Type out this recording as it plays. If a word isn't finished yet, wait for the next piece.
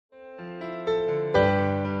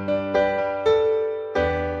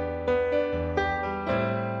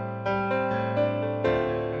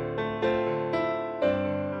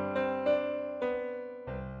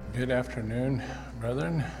afternoon,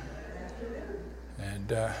 brethren.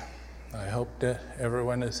 And I hope that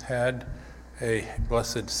everyone has had a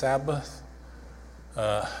blessed Sabbath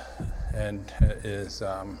and is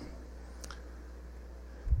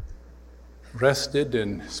rested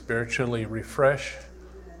and spiritually refreshed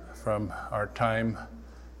from our time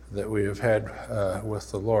that we have had with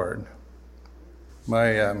the Lord.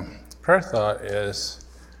 My prayer thought is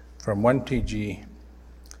from 1TG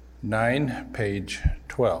 9, page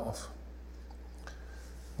 12.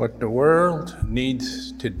 What the world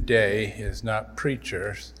needs today is not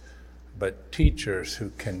preachers, but teachers who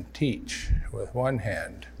can teach with one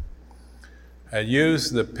hand. I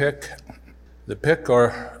use the pick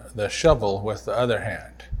or the shovel with the other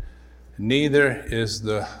hand. Neither is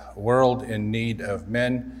the world in need of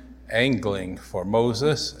men angling for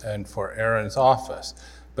Moses and for Aaron's office,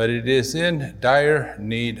 but it is in dire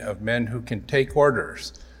need of men who can take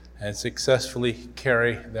orders and successfully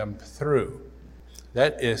carry them through.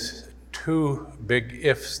 That is two big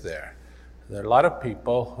ifs there. There are a lot of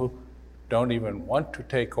people who don't even want to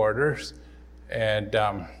take orders, and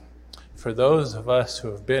for those of us who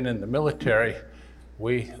have been in the military,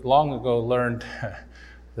 we long ago learned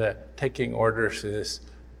that taking orders is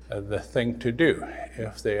the thing to do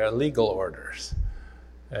if they are legal orders.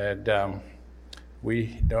 And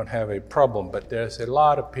we don't have a problem, but there's a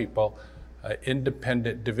lot of people,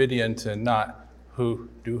 independent Davidians and not, who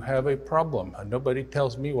do have a problem. Nobody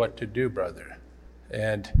tells me what to do, brother.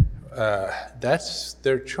 And that's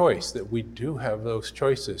their choice, that we do have those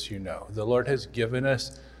choices, you know. The Lord has given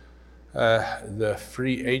us the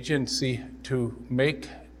free agency to make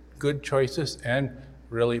good choices and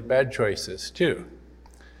really bad choices too.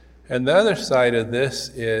 And the other side of this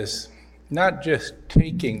is not just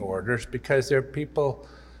taking orders, because there are people,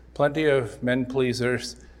 plenty of men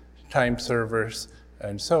pleasers, time servers,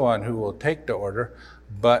 and so on, who will take the order,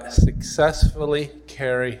 but successfully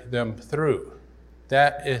carry them through.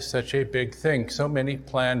 That is such a big thing. So many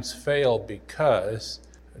plans fail because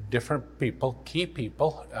different people, key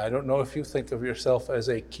people, I don't know if you think of yourself as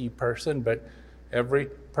a key person, but every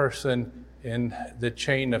person in the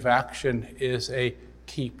chain of action is a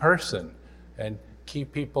key person. And key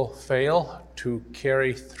people fail to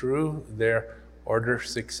carry through their order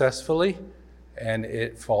successfully, and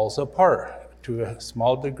it falls apart to a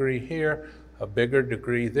small degree here, a bigger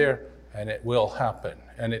degree there, and it will happen,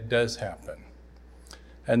 and it does happen.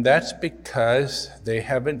 And that's because they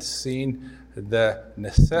haven't seen the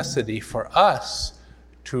necessity for us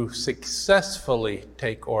to successfully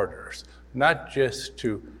take orders, not just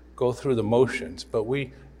to go through the motions, but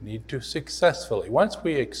we need to successfully. Once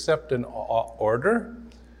we accept an order,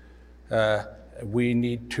 we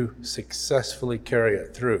need to successfully carry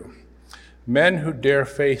it through. Men who dare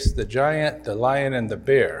face the giant, the lion, and the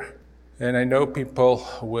bear. And I know people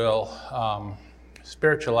will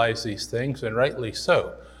spiritualize these things, and rightly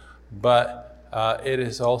so, but it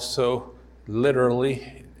is also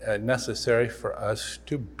literally necessary for us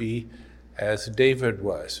to be as David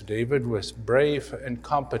was. David was brave and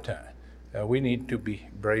competent. We need to be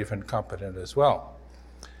brave and competent as well.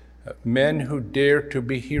 Men who dare to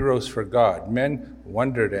be heroes for God, men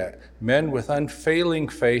wondered at, men with unfailing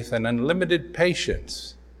faith and unlimited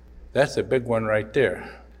patience. That's a big one right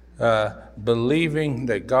there. Believing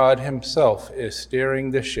that God himself is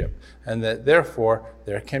steering the ship and that therefore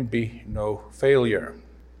there can be no failure.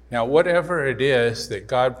 Now, whatever it is that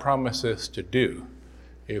God promises to do,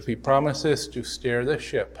 if he promises to steer the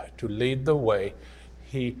ship, to lead the way,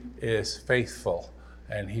 he is faithful,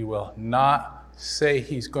 and he will not say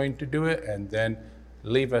he's going to do it and then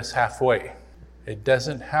leave us halfway. It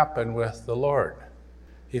doesn't happen with the Lord.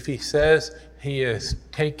 If he says he is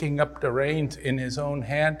taking up the reins in his own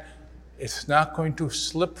hand, it's not going to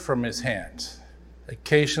slip from his hands.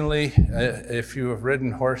 Occasionally, if you have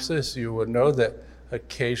ridden horses, you will know that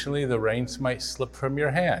occasionally the reins might slip from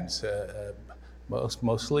your hands.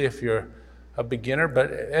 Mostly if you're a beginner,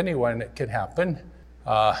 but anyone, it can happen.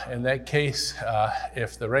 In that case,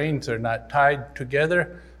 if the reins are not tied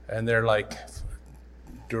together and they're like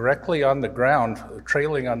directly on the ground,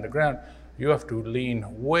 trailing on the ground, you have to lean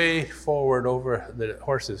way forward over the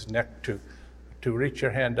horse's neck to reach your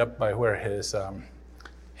hand up by where his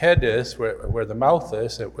head is, where the mouth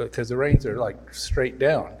is, because the reins are like straight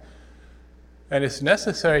down. And it's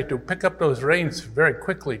necessary to pick up those reins very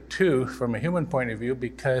quickly too, from a human point of view,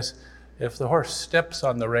 because if the horse steps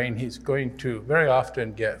on the rein, he's going to very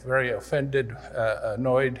often get very offended,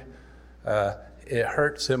 annoyed. It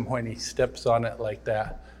hurts him when he steps on it like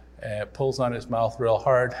that, and it pulls on his mouth real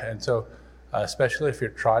hard. And so, especially if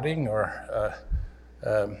you're trotting or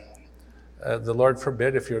the Lord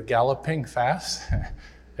forbid, if you're galloping fast,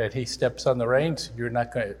 and he steps on the reins,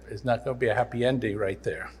 it's not going to be a happy ending right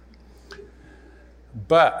there.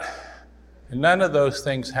 But none of those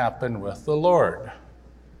things happen with the Lord.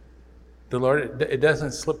 The Lord, it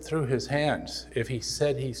doesn't slip through his hands. If he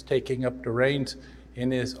said he's taking up the reins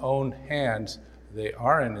in his own hands, they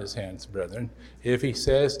are in his hands, brethren. If he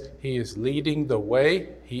says he is leading the way,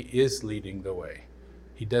 he is leading the way.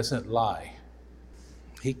 He doesn't lie.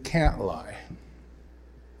 He can't lie.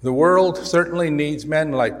 The world certainly needs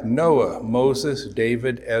men like Noah, Moses,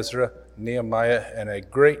 David, Ezra, Nehemiah, and a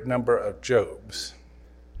great number of Jobs.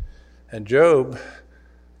 And Job,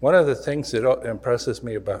 one of the things that impresses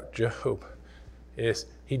me about Job is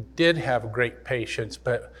he did have great patience,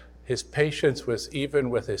 but his patience was even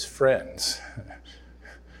with his friends.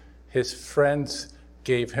 His friends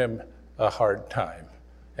gave him a hard time,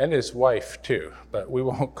 and his wife too, but we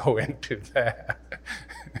won't go into that.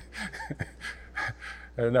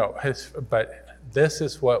 But this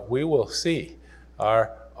is what we will see.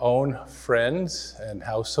 Our own friends and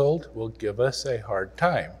household will give us a hard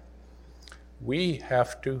time. We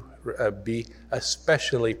have to be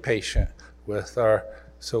especially patient with our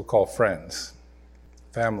so-called friends,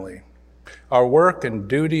 family. Our work and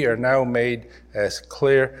duty are now made as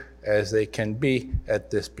clear as they can be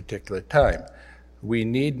at this particular time. We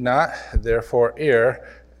need not, therefore,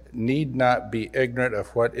 need not be ignorant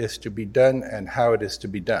of what is to be done and how it is to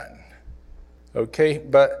be done. Okay,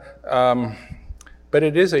 but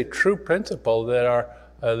it is a true principle that our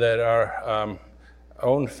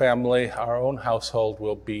own family, our own household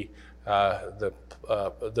will be the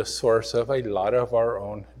source of a lot of our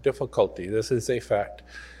own difficulty. This is a fact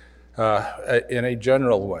in a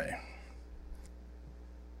general way.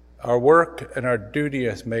 Our work and our duty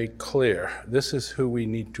is made clear. This is who we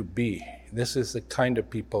need to be. This is the kind of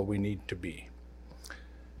people we need to be.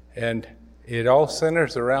 And it all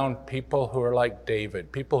centers around people who are like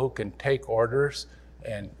David, people who can take orders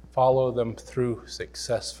and follow them through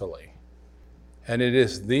successfully. And it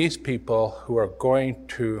is these people who are going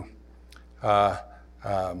to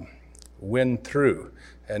win through.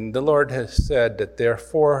 And the Lord has said that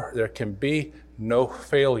therefore there can be no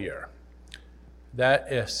failure.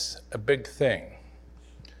 That is a big thing.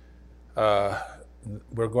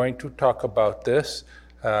 We're going to talk about this,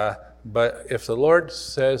 but if the Lord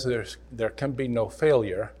says there can be no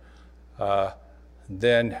failure,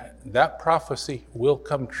 then that prophecy will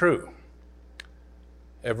come true.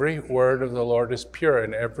 Every word of the Lord is pure,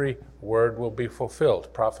 and every word will be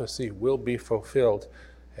fulfilled. Prophecy will be fulfilled,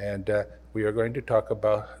 and we are going to talk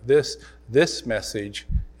about this. This message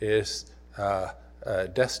is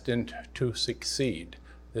destined to succeed.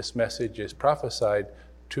 This message is prophesied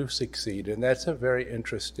to succeed, and that's a very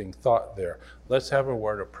interesting thought there. Let's have a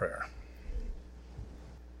word of prayer.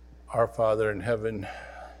 Our Father in heaven,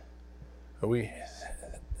 we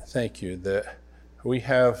thank you that we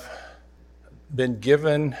have been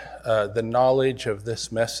given the knowledge of this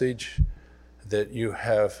message, that you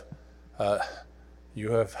have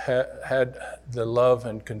had the love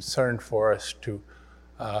and concern for us to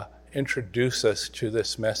introduce us to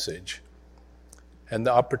this message, and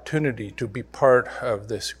the opportunity to be part of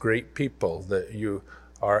this great people that you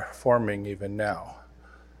are forming even now.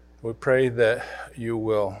 We pray that you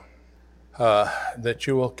will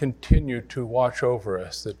continue to watch over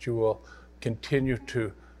us, that you will continue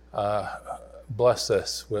to bless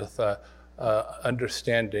us with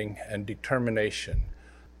understanding and determination,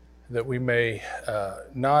 that we may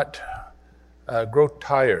not grow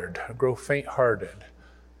tired, grow faint-hearted,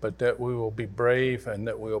 but that we will be brave and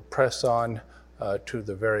that we will press on to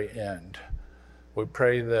the very end. We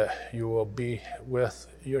pray that you will be with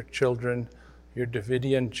your children, your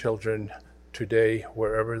Davidian children today,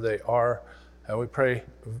 wherever they are. And we pray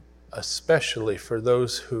especially for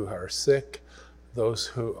those who are sick, those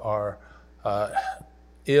who are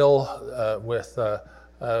ill with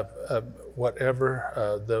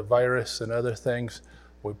whatever, the virus and other things.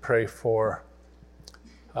 We pray for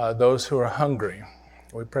those who are hungry.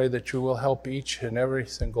 We pray that you will help each and every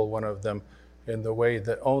single one of them in the way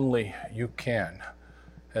that only you can,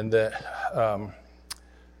 and that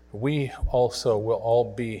we also will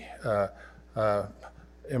all be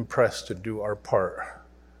impressed to do our part.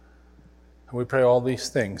 And we pray all these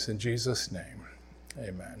things in Jesus' name.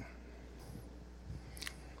 Amen.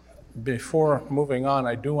 Before moving on,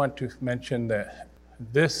 I do want to mention that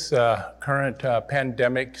this current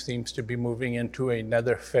pandemic seems to be moving into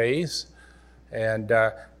another phase, and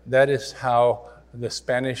that is how the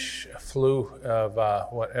Spanish flu of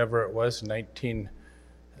whatever it was,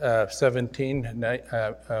 1917,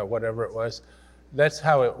 whatever it was, that's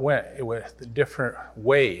how it went with different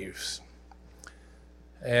waves.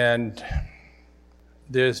 And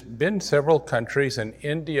there's been several countries, and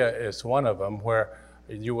India is one of them, where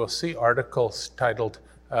you will see articles titled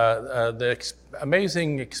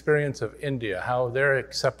Amazing Experience of India, how they're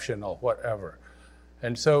exceptional, whatever.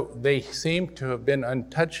 And so they seem to have been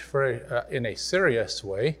untouched in a serious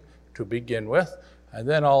way to begin with, and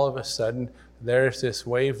then all of a sudden there's this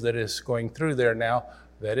wave that is going through there now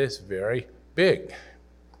that is very big.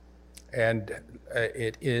 And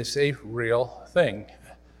it is a real thing.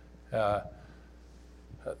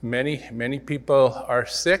 Many people are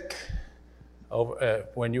sick.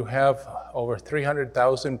 When you have over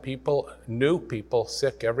 300,000 people, new people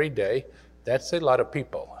sick every day, that's a lot of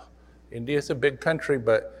people. India is a big country,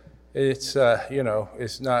 but it's,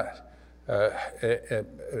 it's not,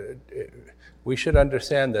 we should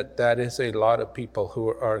understand that that is a lot of people who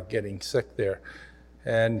are getting sick there.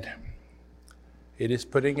 And it is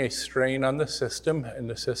putting a strain on the system, and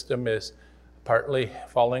the system is partly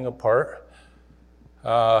falling apart.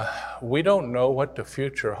 We don't know what the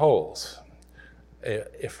future holds.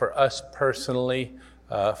 If for us personally,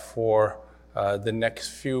 for the next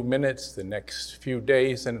few minutes, the next few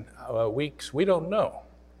days and weeks, we don't know.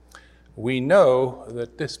 We know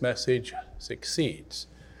that this message succeeds.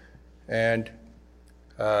 And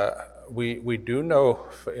we do know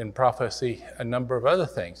in prophecy a number of other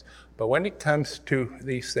things. But when it comes to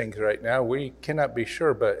these things right now, we cannot be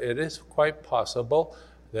sure, but it is quite possible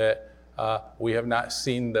that we have not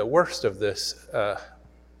seen the worst of this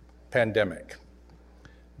pandemic.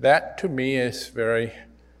 That, to me, is very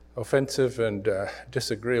offensive and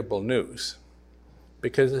disagreeable news,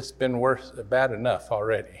 because it's been bad enough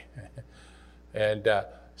already. And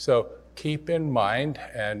so keep in mind,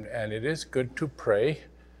 and it is good to pray.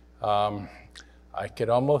 I could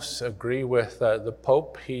almost agree with the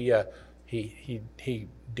Pope. He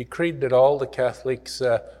decreed that all the Catholics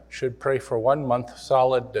should pray for 1 month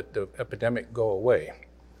solid that the epidemic go away.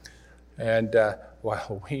 And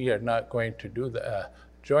while we are not going to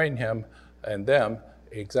join him and them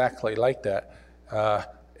exactly like that,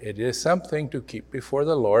 it is something to keep before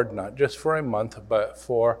the Lord, not just for a month, but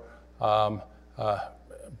for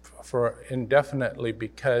indefinitely,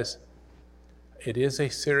 because it is a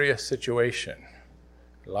serious situation.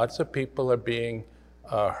 Lots of people are being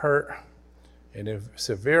hurt in a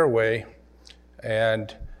severe way,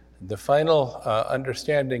 and the final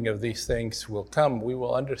understanding of these things will come. We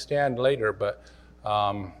will understand later, but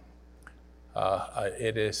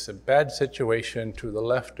it is a bad situation to the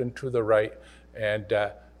left and to the right, and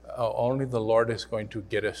only the Lord is going to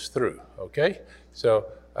get us through, okay? So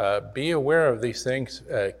be aware of these things.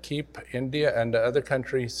 Keep India and other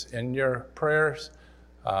countries in your prayers.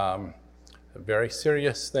 Very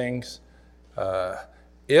serious things.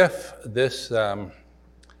 If this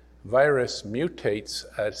virus mutates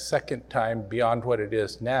a second time beyond what it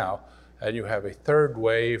is now, and you have a third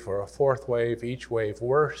wave or a fourth wave, each wave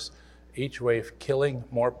worse, each wave killing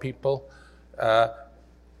more people,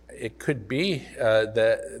 it could be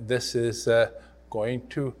that this is going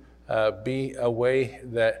to be a way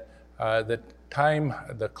that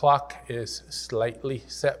the clock is slightly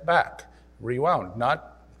set back, rewound,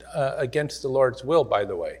 not against the Lord's will, by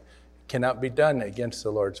the way. It cannot be done against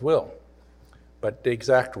the Lord's will. But the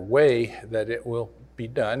exact way that it will be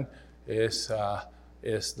done is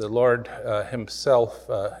the Lord himself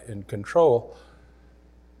in control.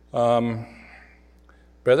 Brother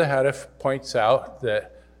Hadif points out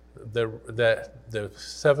that the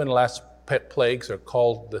 7 last plagues are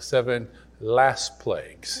called the 7 last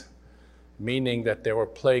plagues, meaning that there were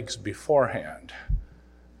plagues beforehand.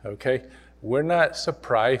 Okay? We're not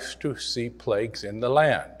surprised to see plagues in the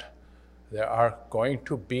land. There are going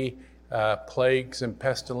to be plagues and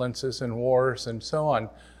pestilences and wars and so on,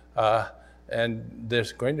 and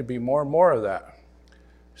there's going to be more and more of that.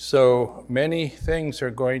 So many things are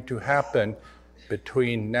going to happen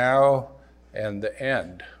between now and the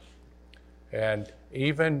end, and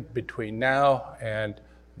even between now and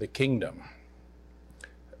the kingdom.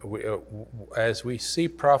 As we see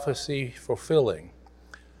prophecy fulfilling,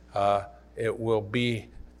 it will be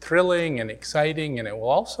thrilling and exciting, and it will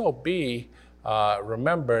also be,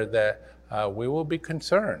 remember that we will be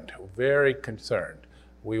concerned, very concerned.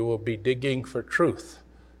 We will be digging for truth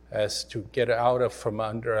as to get out from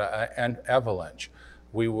under an avalanche.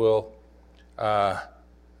 We will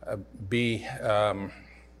be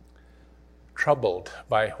troubled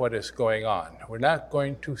by what is going on. We're not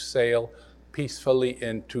going to sail peacefully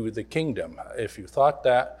into the kingdom. If you thought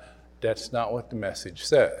that, that's not what the message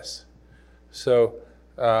says. So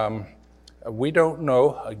we don't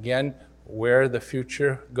know, again, where the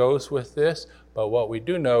future goes with this, but what we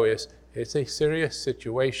do know is it's a serious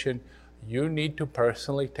situation. You need to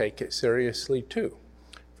personally take it seriously too.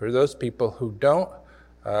 For those people who don't,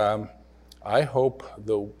 I hope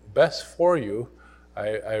the best for you,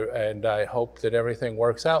 and I hope that everything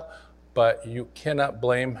works out, but you cannot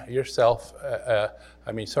blame yourself.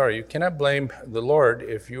 You cannot blame the Lord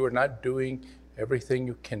if you are not doing everything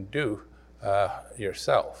you can do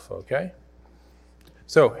yourself, okay?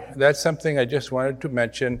 So that's something I just wanted to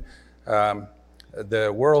mention.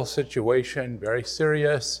 The world situation, very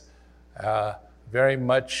serious, very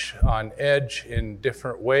much on edge in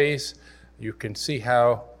different ways. You can see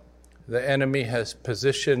how the enemy has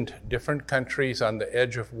positioned different countries on the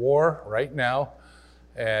edge of war right now.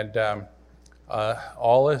 And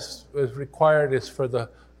all is required is for the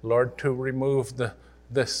Lord to remove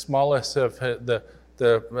the smallest of the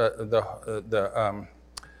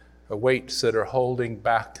weights that are holding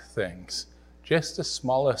back things, just the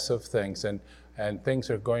smallest of things, and things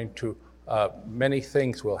are going to, many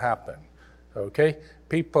things will happen, okay?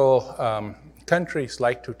 People, countries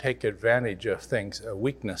like to take advantage of things,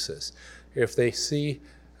 weaknesses. If they see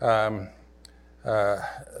that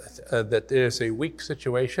there's a weak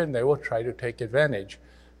situation, they will try to take advantage.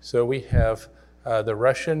 So we have the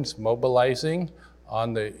Russians mobilizing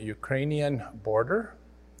on the Ukrainian border,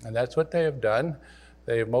 and that's what they have done.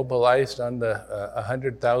 They have mobilized on the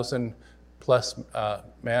 100,000 plus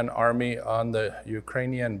man army on the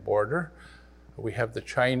Ukrainian border. We have the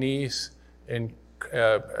Chinese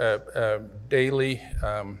daily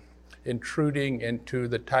intruding into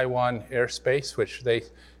the Taiwan airspace, which they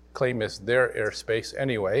claim is their airspace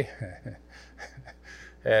anyway.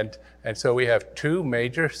 and so we have two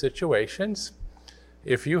major situations.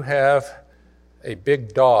 If you have a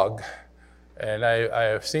big dog, and I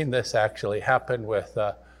have seen this actually happen with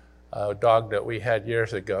a dog that we had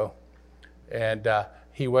years ago, and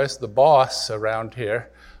he was the boss around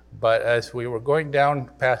here, but as we were going down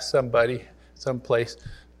past someplace,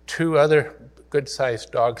 two other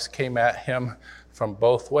good-sized dogs came at him from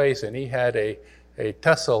both ways, and he had a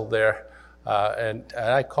tussle there, and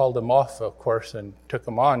I called him off, of course, and took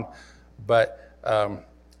him on, but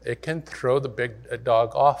it can throw the big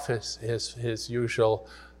dog off his usual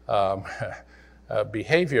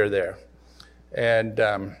behavior there. And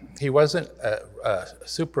he wasn't a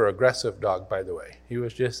super aggressive dog, by the way. He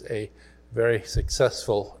was just a very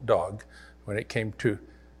successful dog when it came to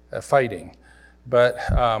fighting. But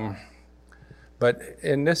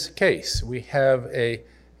in this case, we have a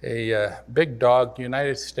big dog,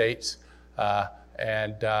 United States,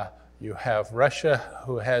 and you have Russia,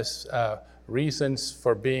 who has reasons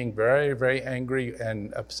for being very, very angry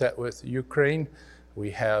and upset with Ukraine.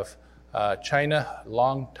 We have China,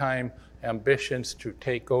 long-time ambitions to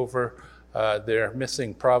take over their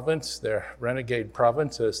missing province, their renegade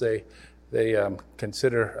province, as they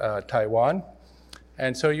consider Taiwan.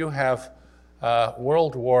 And so you have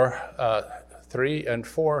World War III and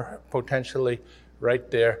IV potentially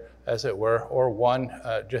right there, as it were, or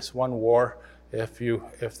just one war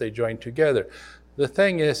if they join together. The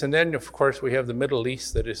thing is, and then of course we have the Middle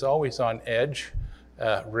East that is always on edge,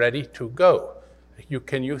 ready to go.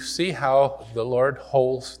 Can you see how the Lord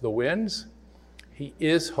holds the winds? He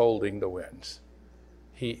is holding the winds.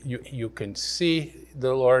 You can see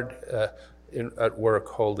the Lord at work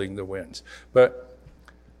holding the winds. But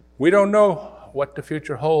we don't know what the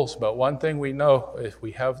future holds, but one thing we know is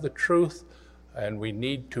we have the truth, and we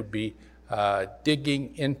need to be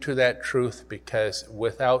digging into that truth, because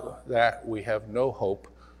without that we have no hope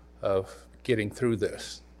of getting through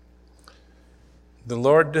this. The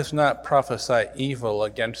Lord does not prophesy evil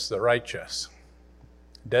against the righteous.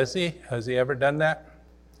 Does he? Has he ever done that?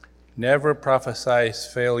 Never prophesies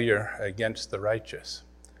failure against the righteous.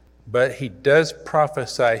 But he does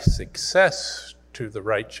prophesy success to the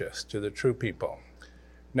righteous, to the true people.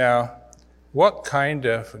 Now, what kind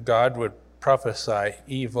of God would prophesy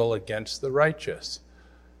evil against the righteous?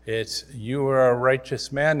 It's, you are a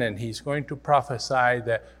righteous man, and he's going to prophesy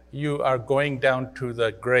that you are going down to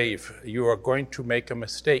the grave. You are going to make a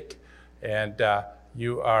mistake, and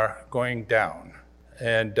you are going down.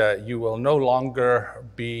 And you will no longer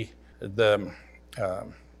be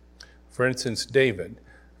for instance, David.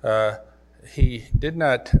 He did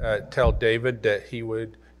not tell David that he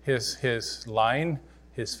would, his line,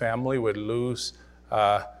 his family would lose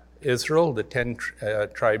Israel, the 10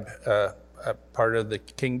 tribe part of the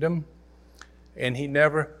kingdom. And he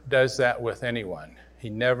never does that with anyone. He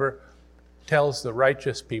never tells the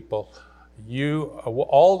righteous people,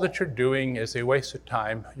 all that you're doing is a waste of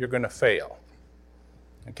time, you're going to fail.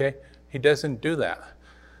 Okay? He doesn't do that.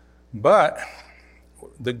 But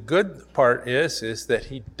the good part is that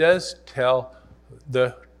he does tell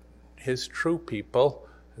his true people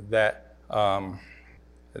that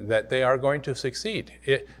that they are going to succeed.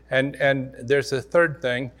 And there's a third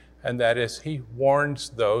thing, and that is he warns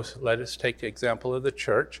those. Let us take the example of the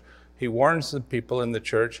church. He warns the people in the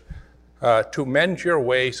church to mend your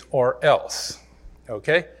ways or else.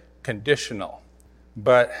 Okay? Conditional.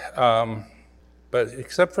 But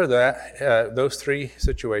except for that, those three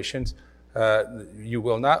situations, you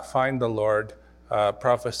will not find the Lord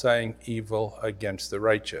prophesying evil against the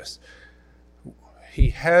righteous. He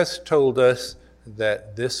has told us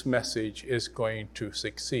that this message is going to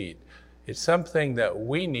succeed. It's something that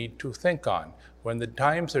we need to think on. When the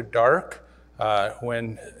times are dark,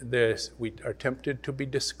 when we are tempted to be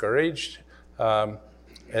discouraged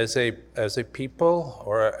as a people,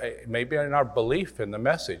 or maybe in our belief in the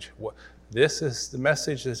message, this is the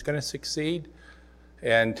message that's going to succeed.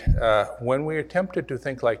 And when we are tempted to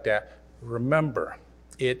think like that, remember,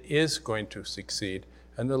 it is going to succeed,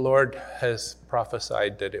 and the Lord has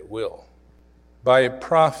prophesied that it will. By a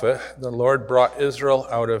prophet, the Lord brought Israel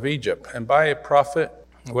out of Egypt, and by a prophet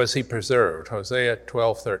was he preserved. Hosea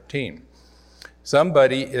 12:13.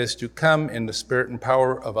 Somebody is to come in the spirit and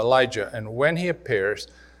power of Elijah, and when he appears,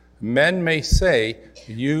 men may say,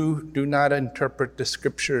 you do not interpret the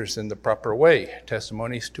scriptures in the proper way.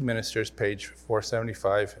 Testimonies to Ministers, page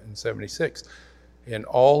 475 and 76. In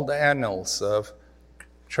all the annals of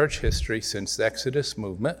church history since the Exodus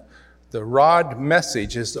movement, the rod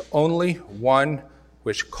message is the only one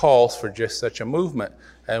which calls for just such a movement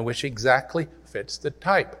and which exactly fits the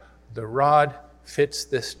type. The rod fits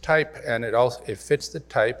this type, and it fits the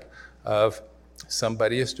type of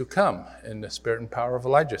somebody is to come in the spirit and power of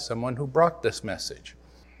Elijah, someone who brought this message.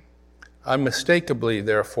 Unmistakably,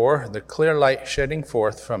 therefore, the clear light shedding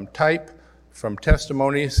forth from type, from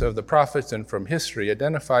testimonies of the prophets, and from history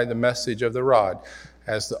identify the message of the rod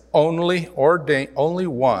as the only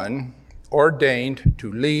one ordained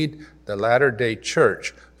to lead the latter-day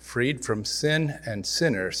church, freed from sin and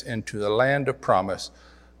sinners, into the land of promise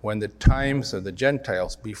when the times of the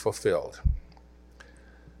Gentiles be fulfilled.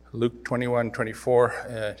 Luke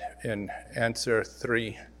 21:24 in answer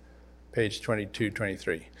 3, page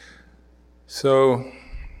 22-23. So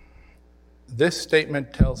this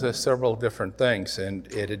statement tells us several different things, and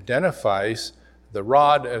it identifies the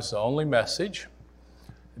rod as the only message.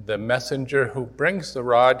 The messenger who brings the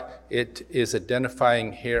rod, it is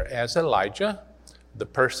identifying here as Elijah, the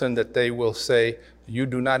person that they will say, you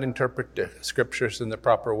do not interpret the scriptures in the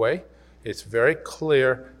proper way. It's very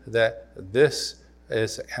clear that this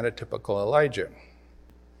is antitypical Elijah.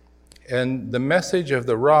 And the message of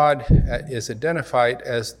the rod is identified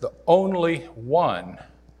as the only one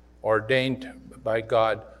ordained by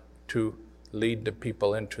God to lead the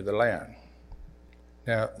people into the land.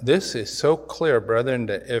 Now, this is so clear, brethren,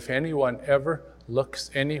 that if anyone ever looks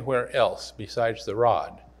anywhere else besides the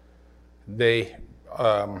rod, they,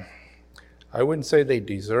 I wouldn't say they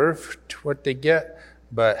deserve what they get,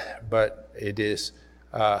 but it is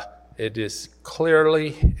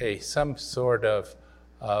clearly some sort of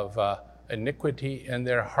iniquity in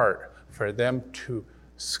their heart for them to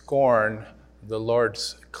scorn the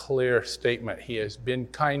Lord's clear statement. He has been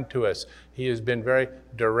kind to us. He has been very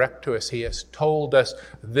direct to us. He has told us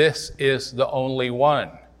this is the only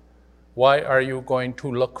one. Why are you going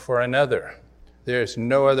to look for another? There is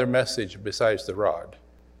no other message besides the rod.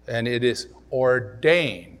 And it is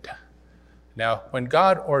ordained. Now, when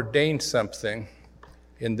God ordains something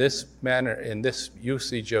in this manner, in this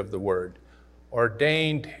usage of the word,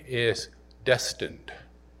 ordained is destined.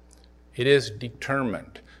 It is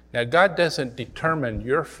determined. Now, God doesn't determine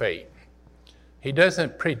your fate. He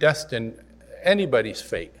doesn't predestine anybody's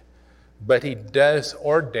fate, but he does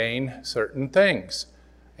ordain certain things.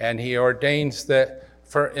 And he ordains that,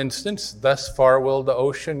 for instance, thus far will the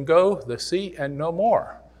ocean go, the sea, and no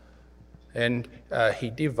more. And he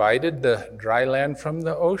divided the dry land from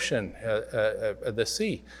the ocean, the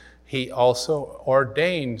sea. He also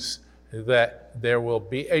ordains that there will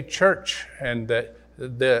be a church, and that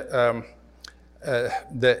the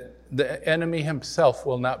enemy himself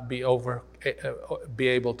will not be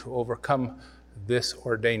able to overcome this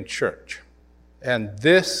ordained church. And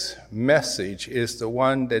this message is the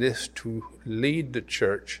one that is to lead the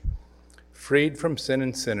church, freed from sin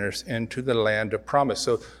and sinners, into the land of promise.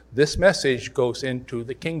 So this message goes into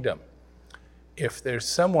the kingdom. If there's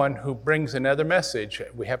someone who brings another message,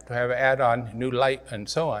 we have to have add-on, new light, and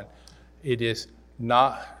so on. It is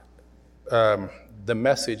not the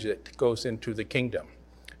message that goes into the kingdom.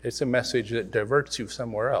 It's a message that diverts you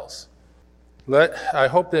somewhere else. I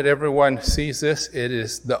hope that everyone sees this. It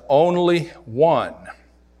is the only one.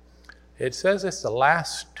 It says it's the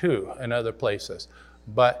last two in other places,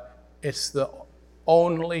 but it's the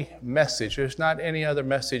only message. There's not any other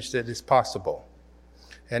message that is possible.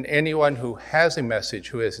 And anyone who has a message,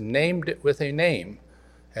 who has named it with a name,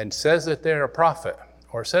 and says that they're a prophet,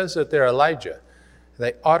 or says that they're Elijah,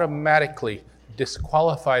 they automatically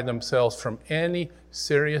disqualify themselves from any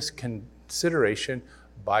serious consideration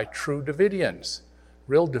by true Davidians.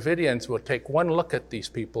 Real Davidians will take one look at these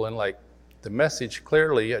people and the message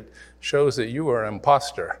clearly, it shows that you are an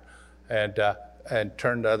imposter, and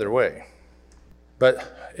turn the other way.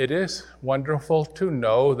 But it is wonderful to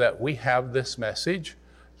know that we have this message,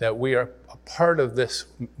 that we are a part of this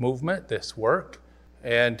movement, this work,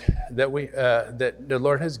 and that that the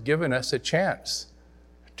Lord has given us a chance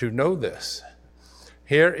to know this.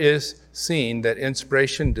 Here is seen that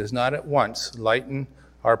inspiration does not at once lighten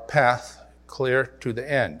our path clear to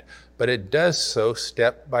the end, but it does so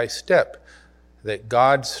step by step, that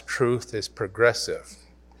God's truth is progressive.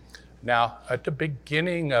 Now, at the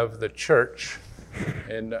beginning of the church,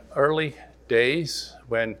 in the early days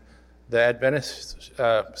when the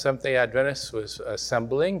Seventh-day Adventists was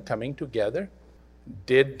assembling, coming together,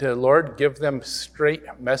 did the Lord give them straight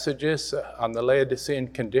messages on the Laodicean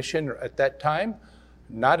condition at that time?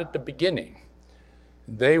 Not at the beginning.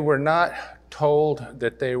 They were not told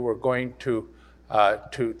that they were going to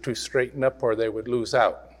straighten up or they would lose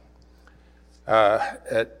out.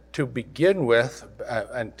 To begin with,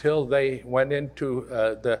 until they went into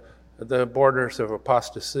the borders of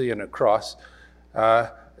apostasy and across,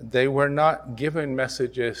 they were not given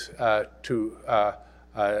messages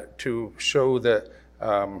to show that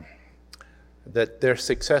their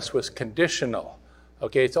success was conditional.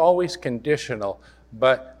 Okay, it's always conditional,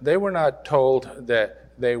 but they were not told that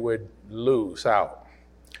they would lose out.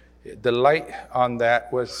 The light on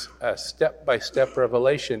that was a step-by-step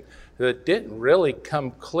revelation that didn't really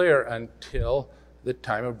come clear until the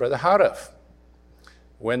time of Brother Houteff,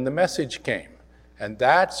 when the message came. And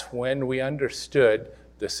that's when we understood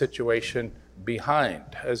the situation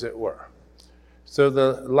behind, as it were. So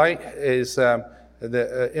the light is,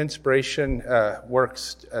 the inspiration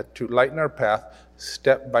works to lighten our path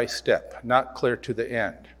step by step, not clear to the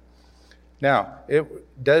end. Now,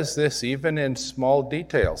 it does this even in small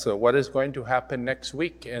details. So what is going to happen next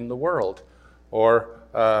week in the world, or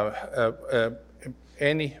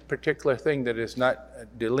any particular thing that is not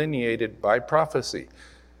delineated by prophecy.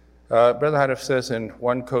 Brother Houteff says in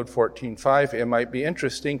 1 Code 14:5, it might be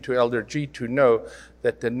interesting to Elder G to know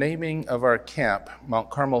that the naming of our camp, Mount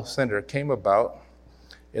Carmel Center, came about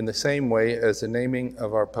in the same way as the naming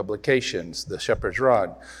of our publications, the Shepherd's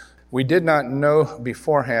Rod. We did not know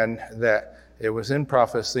beforehand that it was in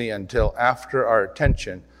prophecy until after our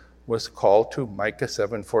attention was called to Micah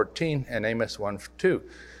 7:14 and Amos 1:2.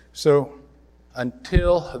 So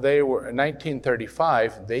until they were in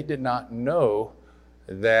 1935, they did not know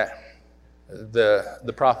that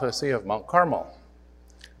the prophecy of Mount Carmel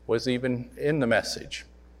was even in the message.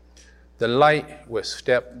 The light was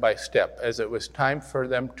step by step. As it was time for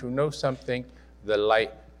them to know something, the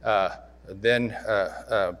light then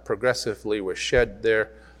progressively was shed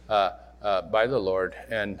there by the Lord,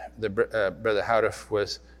 and Brother Houteff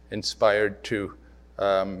was inspired to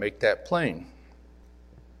make that plain.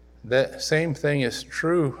 The same thing is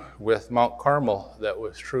true with Mount Carmel that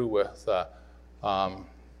was true with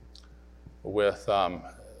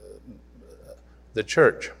the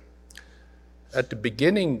church. At the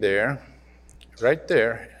beginning there, right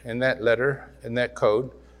there in that letter, in that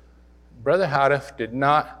code, Brother Houteff did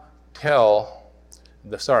not tell,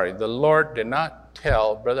 the Lord did not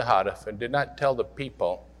tell Brother Houteff and did not tell the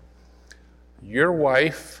people, your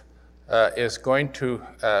wife is going to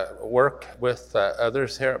work with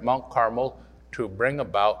others here at Mount Carmel to bring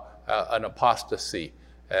about an apostasy,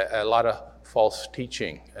 a lot of false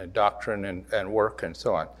teaching and doctrine and work and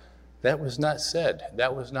so on. That was not said.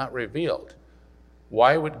 That was not revealed.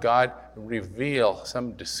 Why would God reveal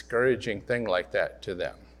some discouraging thing like that to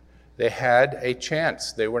them? They had a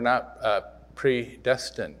chance. They were not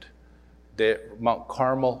predestined. Mount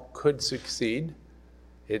Carmel could succeed.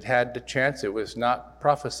 It had the chance. It was not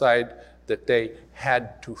prophesied that they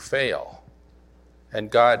had to fail. And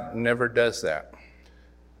God never does that.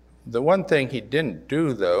 The one thing he didn't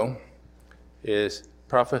do, though, is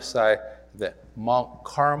prophesy that Mount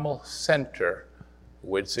Carmel Center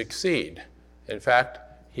would succeed. In fact,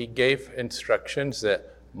 he gave instructions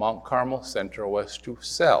that Mount Carmel Center was to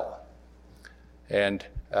sell. And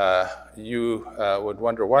you would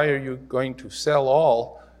wonder, why are you going to sell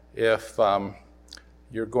all if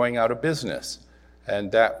you're going out of business?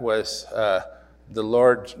 And that was, the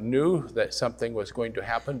Lord knew that something was going to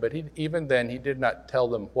happen, but even then he did not tell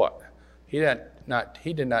them what. He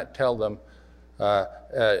did not tell them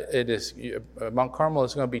Mount Carmel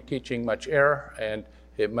is going to be teaching much error, and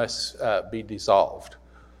it must be dissolved.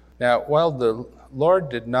 Now, while the Lord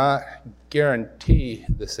did not guarantee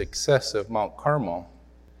the success of Mount Carmel,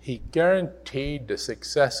 he guaranteed the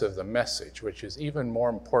success of the message, which is even more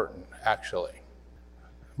important, actually.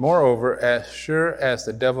 Moreover, as sure as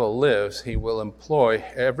the devil lives, he will employ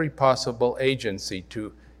every possible agency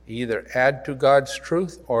to either add to God's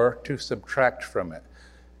truth or to subtract from it,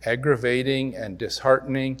 aggravating and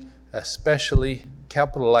disheartening, especially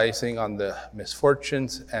capitalizing on the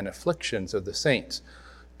misfortunes and afflictions of the saints,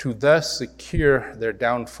 to thus secure their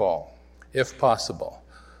downfall, if possible.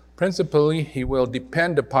 Principally, he will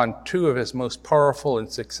depend upon two of his most powerful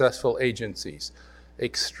and successful agencies,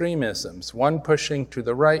 extremisms, one pushing to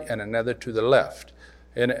the right and another to the left,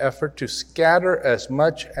 in an effort to scatter as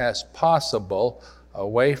much as possible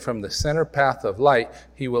away from the center path of light.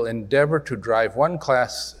 He will endeavor to drive one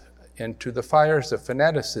class into the fires of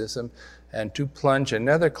fanaticism and to plunge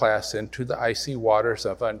another class into the icy waters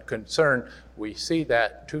of unconcern. We see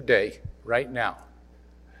that today, right now.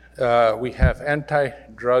 We have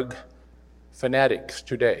anti-drug fanatics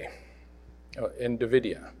today in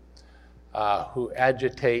Davidia who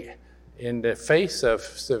agitate in the face of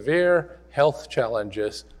severe health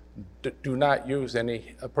challenges, do not use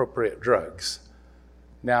any appropriate drugs.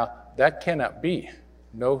 Now, that cannot be.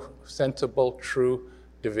 No sensible, true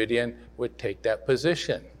Davidian would take that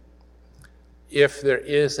position. If there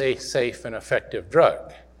is a safe and effective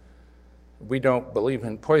drug, we don't believe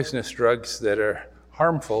in poisonous drugs that are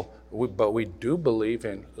harmful, but we do believe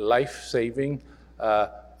in life-saving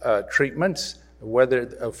treatments,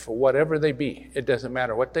 for whatever they be. It doesn't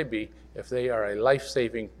matter what they be. If they are a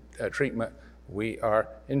life-saving treatment, we are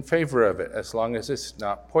in favor of it, as long as it's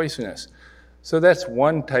not poisonous. So that's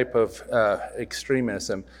one type of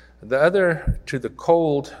extremism. The other, to the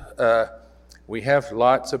cold, we have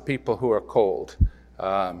lots of people who are cold.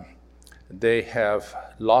 They have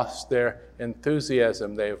lost their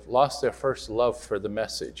enthusiasm. They've lost their first love for the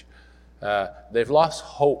message. They've lost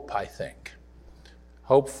hope, I think.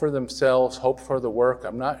 Hope for themselves, hope for the work,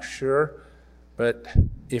 I'm not sure. But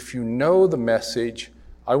if you know the message,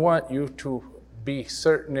 I want you to be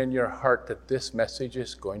certain in your heart that this message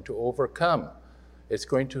is going to overcome. It's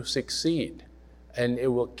going to succeed. And it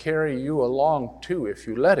will carry you along too if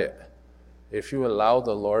you let it. If you allow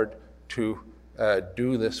the Lord to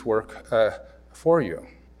do this work for you.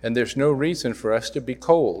 And there's no reason for us to be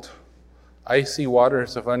cold. Icy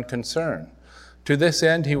waters of unconcern. To this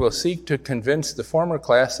end, he will seek to convince the former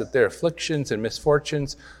class that their afflictions and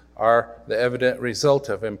misfortunes are the evident result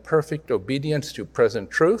of imperfect obedience to present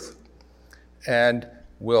truth, and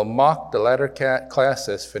will mock the latter class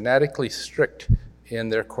as fanatically strict in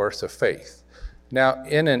their course of faith. Now,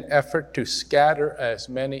 in an effort to scatter as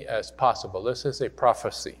many as possible, this is a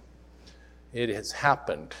prophecy. It has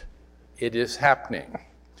happened. It is happening.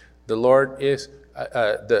 The Lord is,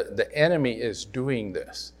 the enemy is doing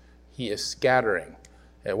this. He is scattering.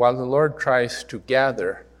 And while the Lord tries to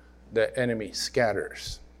gather, the enemy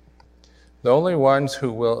scatters. The only ones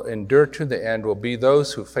who will endure to the end will be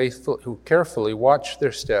those who carefully watch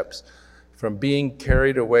their steps from being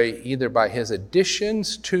carried away either by his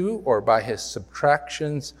additions to or by his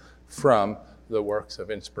subtractions from the works of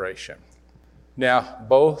inspiration. Now,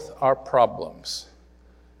 both are problems,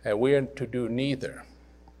 and we are to do neither.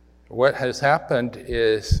 What has happened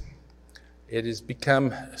is it has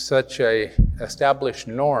become such a established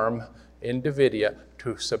norm in Davidia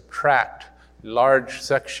to subtract large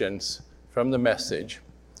sections from the message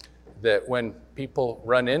that when people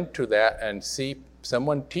run into that and see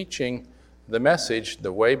someone teaching the message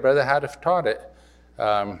the way Brother Hadif taught it,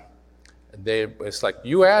 it's like,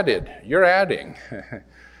 you're adding.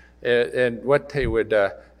 And what they would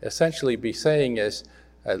essentially be saying is,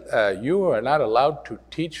 you are not allowed to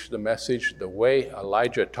teach the message the way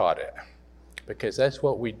Elijah taught it. Because that's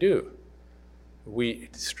what we do. We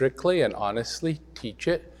strictly and honestly teach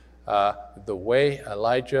it the way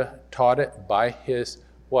Elijah taught it by his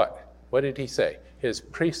what? What did he say? His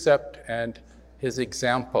precept and his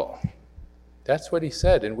example. That's what he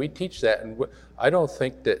said, and we teach that. And I don't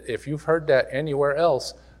think that if you've heard that anywhere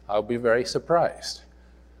else, I'll be very surprised.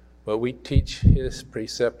 But we teach his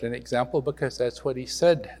precept and example because that's what he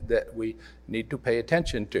said that we need to pay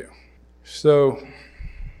attention to. So,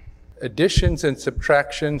 additions and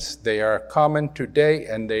subtractions, they are common today,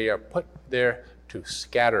 and they are put there to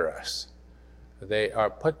scatter us. They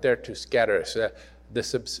are put there to scatter us.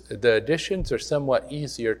 The additions are somewhat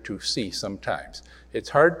easier to see sometimes. It's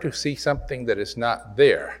hard to see something that is not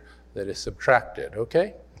there, that is subtracted,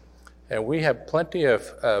 okay? And we have plenty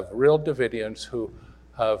of real Davidians who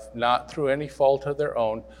have, not through any fault of their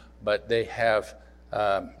own, but they have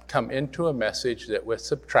come into a message that with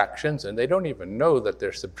subtractions, and they don't even know that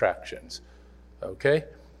they're subtractions, okay?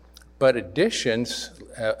 But additions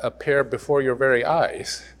appear before your very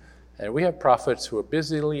eyes. And we have prophets who are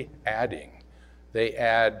busily adding. They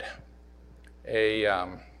add a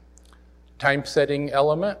time-setting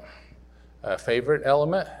element, a favorite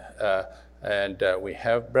element, and we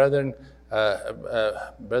have Brother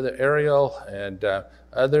Ariel and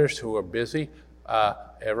others who are busy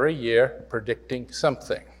every year predicting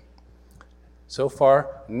something. So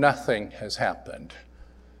far, nothing has happened,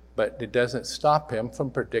 but it doesn't stop him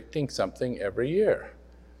from predicting something every year.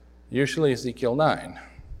 Usually Ezekiel 9,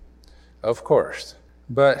 of course.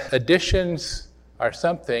 But additions are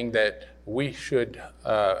something that we should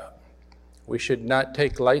not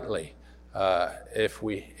take lightly.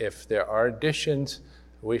 If there are additions,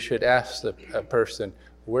 we should ask a person,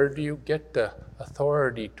 where do you get the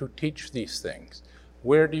authority to teach these things?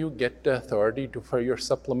 Where do you get the authority for your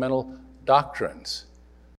supplemental doctrines?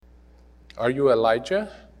 Are you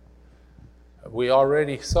Elijah? We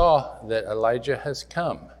already saw that Elijah has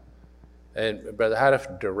come. And Brother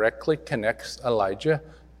Hadif directly connects Elijah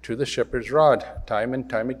to the shepherd's rod time and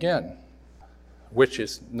time again, which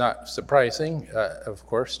is not surprising, of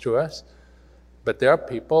course, to us. But there are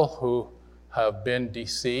people who have been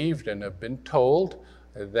deceived and have been told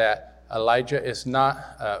that Elijah is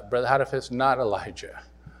not, Brother Hadif is not Elijah,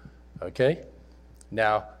 okay?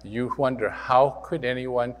 Now, you wonder, how could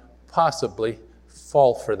anyone possibly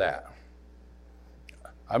fall for that?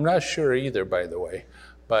 I'm not sure either, by the way,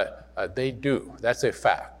 but they do. That's a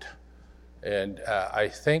fact. And I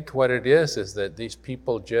think what it is that these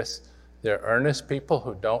people they're earnest people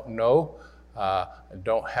who don't know,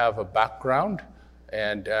 don't have a background,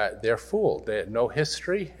 and they're fooled. They have no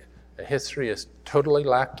history. The history is totally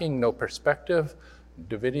lacking, no perspective,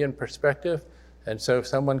 Davidian perspective. And so if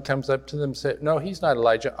someone comes up to them and says, no, he's not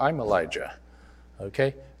Elijah, I'm Elijah.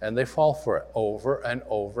 Okay? And they fall for it over and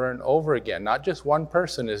over and over again. Not just one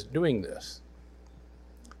person is doing this.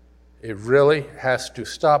 It really has to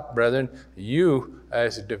stop, brethren. You,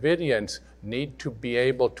 as Davidians, need to be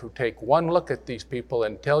able to take one look at these people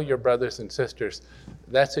and tell your brothers and sisters,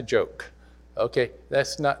 that's a joke. Okay?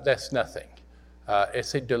 That's nothing.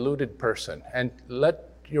 It's a deluded person. And let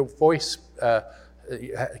your voice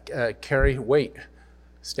carry weight.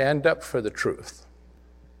 Stand up for the truth.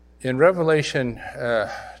 In Revelation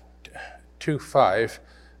 2:5,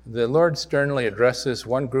 the Lord sternly addresses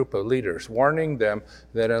one group of leaders, warning them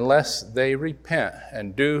that unless they repent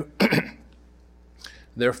and do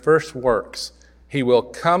their first works, he will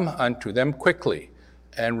come unto them quickly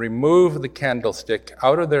and remove the candlestick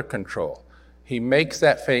out of their control. He makes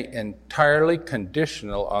that fate entirely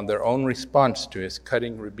conditional on their own response to his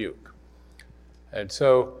cutting rebuke. And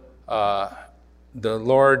so the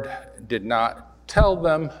Lord did not tell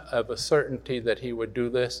them of a certainty that he would do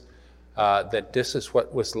this, that this is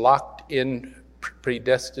what was locked in,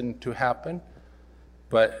 predestined to happen,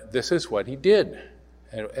 but this is what he did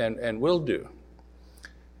and will do.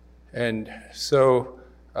 And so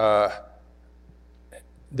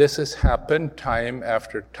this has happened time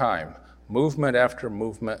after time. Movement after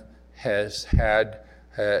movement has had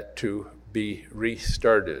to be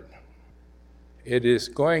restarted. It is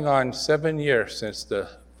going on 7 years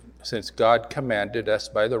since God commanded us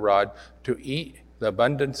by the rod to eat the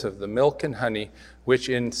abundance of the milk and honey, which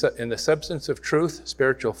in the substance of truth,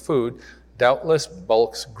 spiritual food, doubtless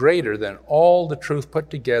bulks greater than all the truth put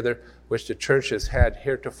together, which the church has had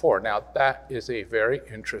heretofore. Now, that is a very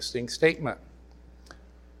interesting statement.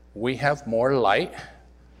 We have more light,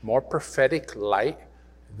 more prophetic light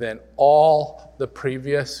than all the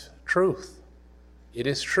previous truth. It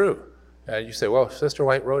is true. You say, well, Sister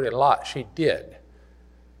White wrote a lot. She did.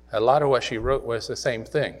 A lot of what she wrote was the same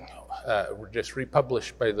thing, just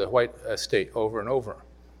republished by the White estate over and over.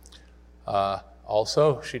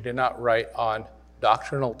 Also, she did not write on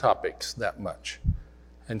doctrinal topics that much.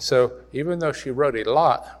 And so, even though she wrote a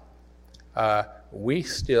lot, we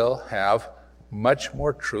still have much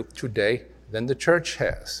more truth today than the church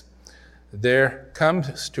has. There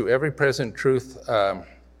comes to every present truth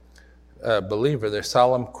believer their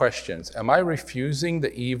solemn questions. Am I refusing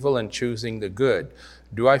the evil and choosing the good?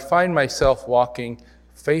 Do I find myself walking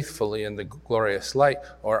faithfully in the glorious light,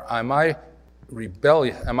 or am I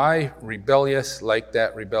rebellious like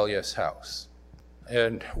that rebellious house?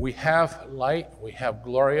 And we have light, we have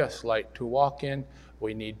glorious light to walk in.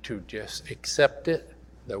 We need to just accept it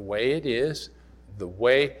the way it is, the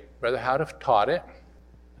way Brother Hadif taught it,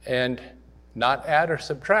 and not add or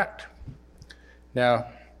subtract. Now,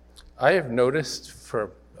 I have noticed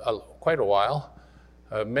for quite a while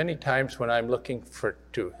Many times when I'm looking for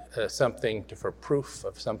proof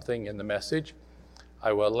of something in the message,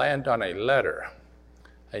 I will land on a letter.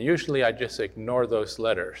 And usually I just ignore those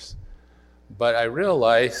letters. But I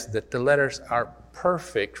realize that the letters are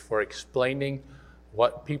perfect for explaining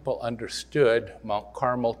what people understood Mount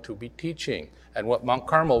Carmel to be teaching and what Mount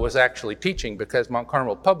Carmel was actually teaching, because Mount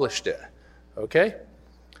Carmel published it. Okay?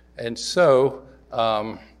 And so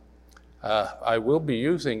I will be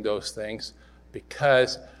using those things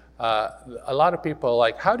because a lot of people are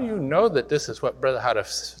like, how do you know that this is what Brother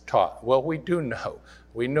Houteff taught? Well, we do know.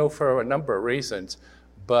 We know for a number of reasons,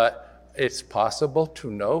 but it's possible to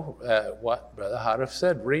know what Brother Houteff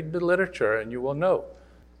said. Read the literature and you will know.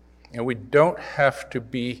 And we don't have to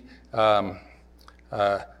be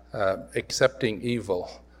accepting evil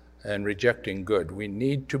and rejecting good. We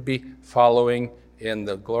need to be following in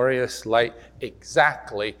the glorious light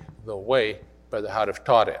exactly the way Brother Houteff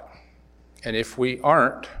taught it. And if we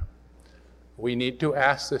aren't, we need to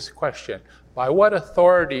ask this question: by what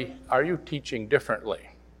authority are you teaching differently?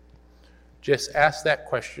 Just ask that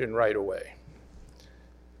question right away.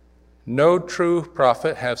 No true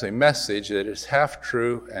prophet has a message that is half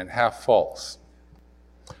true and half false.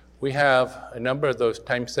 We have a number of those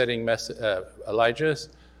time-setting Elijahs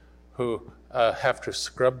who have to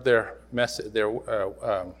scrub their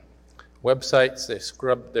websites. They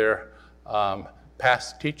scrub their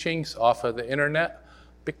past teachings off of the internet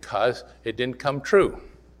because it didn't come true.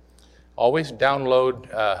 Always download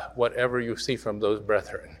whatever you see from those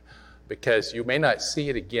brethren, because you may not see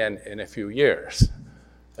it again in a few years.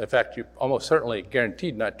 In fact, you're almost certainly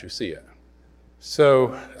guaranteed not to see it.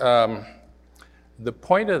 So the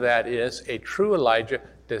point of that is a true Elijah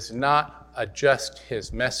does not adjust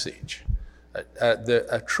his message.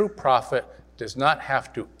 A true prophet does not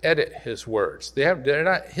have to edit his words. They're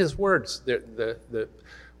not his words.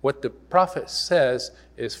 What the prophet says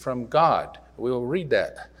is from God. We will read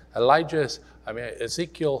that.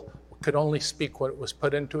 Ezekiel could only speak what was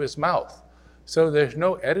put into his mouth. So there's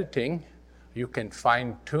no editing. You can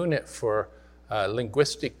fine-tune it for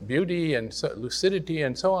linguistic beauty and lucidity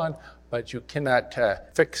and so on, but you cannot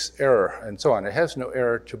fix error and so on. It has no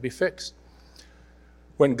error to be fixed.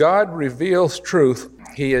 When God reveals truth,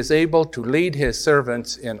 he is able to lead his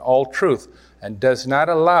servants in all truth and does not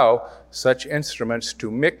allow such instruments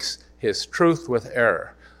to mix his truth with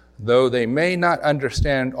error. Though they may not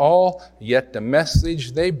understand all, yet the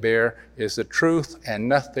message they bear is the truth and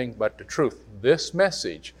nothing but the truth. This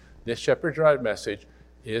message, this Shepherd's Rod message,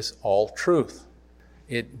 is all truth.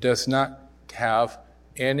 It does not have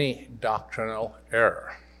any doctrinal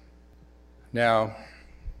error. Now,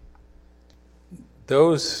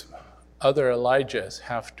 those other Elijahs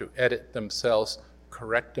have to edit themselves,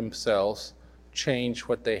 correct themselves, change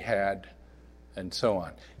what they had, and so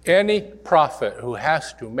on. Any prophet who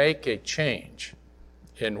has to make a change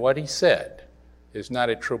in what he said is not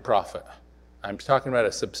a true prophet. I'm talking about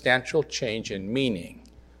a substantial change in meaning,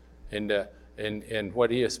 in what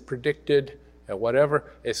he has predicted, and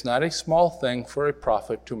whatever. It's not a small thing for a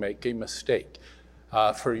prophet to make a mistake.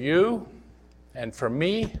 For you and for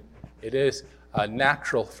me, it is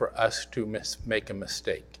natural for us to make a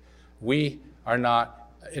mistake. We are not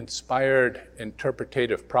inspired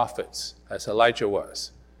interpretative prophets, as Elijah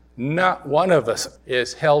was. Not one of us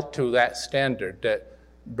is held to that standard that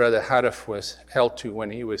Brother Houteff was held to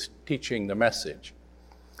when he was teaching the message.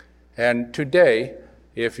 And today,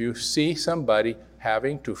 if you see somebody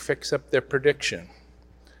having to fix up their prediction,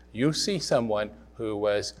 you see someone who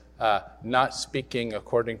was not speaking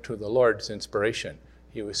according to the Lord's inspiration.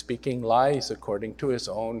 He was speaking lies according to his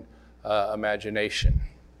own imagination.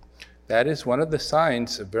 That is one of the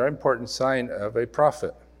signs, a very important sign of a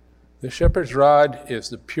prophet. The shepherd's rod is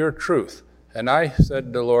the pure truth. And I,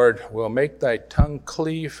 said the Lord, will make thy tongue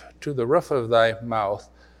cleave to the roof of thy mouth,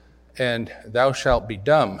 and thou shalt be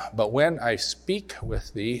dumb. But when I speak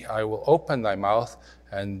with thee, I will open thy mouth,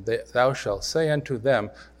 and thou shalt say unto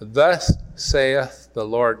them, Thus saith the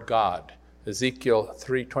Lord God. Ezekiel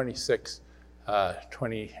 3:26,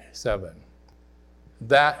 27.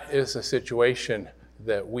 That is the situation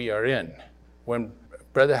that we are in. When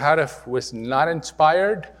Brother Houteff was not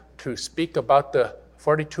inspired to speak about the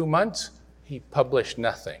 42 months, he published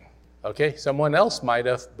nothing. Okay, someone else might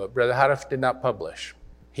have, but Brother Houteff did not publish.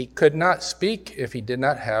 He could not speak if he did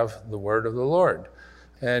not have the word of the Lord.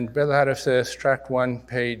 And Brother Houteff says, Tract 1,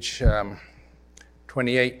 page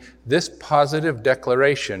 28, this positive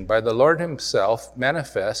declaration by the Lord himself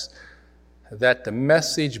manifests that the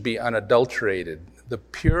message be unadulterated, the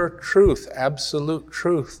pure truth, absolute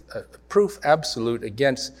truth, proof absolute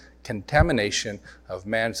against contamination of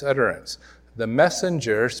man's utterance. The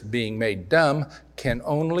messengers, being made dumb, can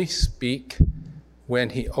only speak when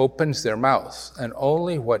he opens their mouths, and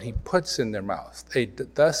only what he puts in their mouths.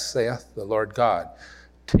 Thus saith the Lord God,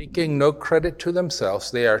 taking no credit to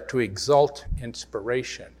themselves, they are to exalt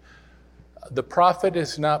inspiration. The prophet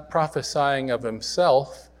is not prophesying of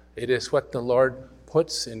himself. It is what the Lord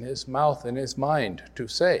puts in his mouth and his mind to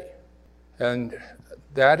say. And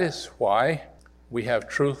that is why we have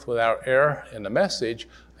truth without error in the message,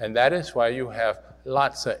 and that is why you have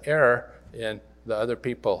lots of error in the other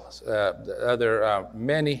people,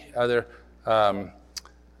 many other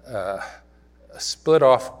split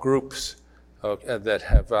off groups that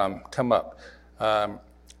have come up.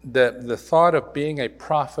 The thought of being a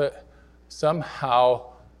prophet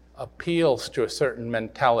somehow appeals to a certain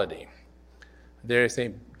mentality. There's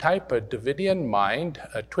a type of Davidian mind,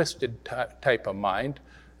 a twisted type of mind,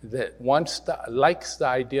 that likes the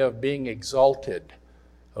idea of being exalted,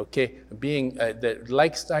 that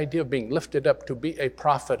likes the idea of being lifted up to be a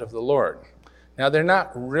prophet of the Lord. Now, they're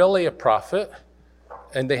not really a prophet,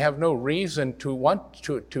 and they have no reason to want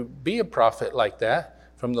to be a prophet like that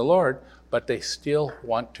from the Lord, but they still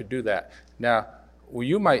want to do that. Now,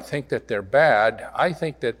 you might think that they're bad. I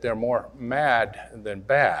think that they're more mad than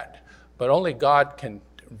bad, but only God can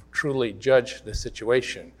truly judge the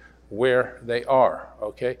situation where they are,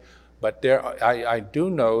 okay? But I do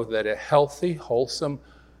know that a healthy, wholesome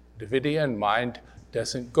Davidian mind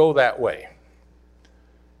doesn't go that way.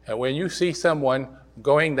 And when you see someone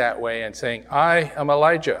going that way and saying, I am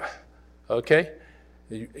Elijah, okay?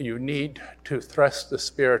 You need to thrust the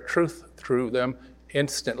Spirit of truth through them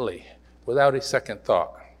instantly, without a second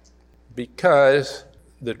thought. Because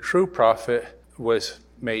the true prophet was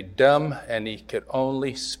made dumb and he could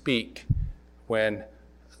only speak when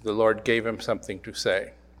the Lord gave him something to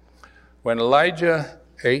say. When Elijah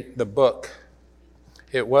ate the book,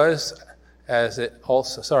 when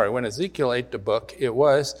Ezekiel ate the book, it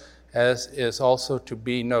was, as is also to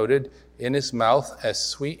be noted, in his mouth as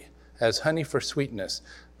sweet as honey for sweetness,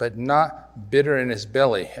 but not bitter in his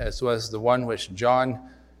belly, as was the one which John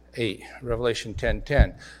ate, Revelation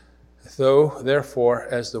 10:10. Though, therefore,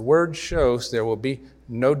 as the word shows, there will be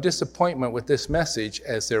no disappointment with this message,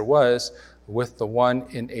 as there was with the one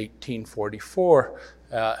in 1844.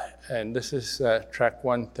 And this is track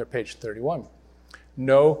 1, page 31.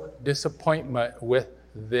 No disappointment with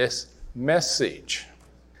this message.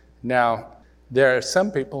 Now, there are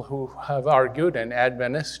some people who have argued, and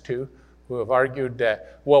Adventists too, who have argued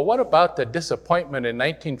that, well, what about the disappointment in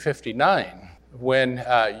 1959 when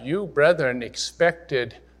you, brethren,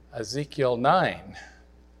 expected Ezekiel 9?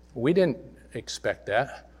 We didn't expect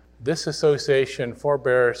that. This association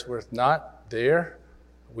forebears were not there.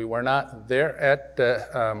 We were not there at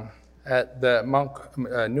the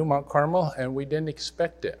New Mount Carmel, and we didn't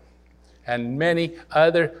expect it. And many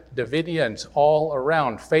other Davidians all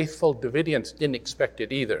around, faithful Davidians, didn't expect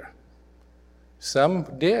it either.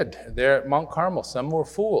 Some did there at Mount Carmel. Some were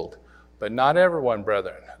fooled, but not everyone,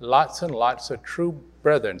 brethren. Lots and lots of true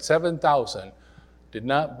brethren, 7,000, did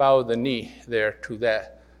not bow the knee there to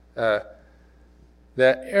that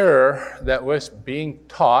error that was being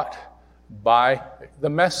taught by the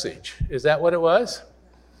message. Is that what it was?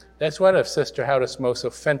 That's one of Sister Howard's most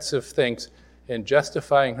offensive things in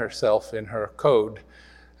justifying herself in her code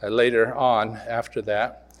later on after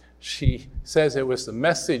that. She says it was the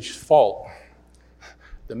message's fault.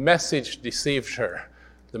 The message deceived her.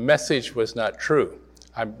 The message was not true.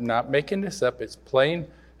 I'm not making this up. It's plain.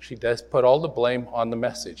 She does put all the blame on the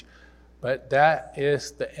message. But that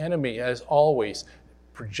is the enemy, as always,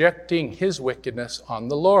 projecting his wickedness on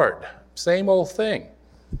the Lord. Same old thing.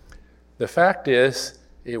 The fact is,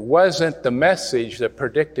 it wasn't the message that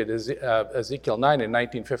predicted Ezekiel 9 in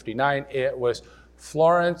 1959. It was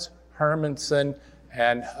Florence Hermanson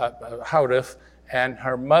and Houteff and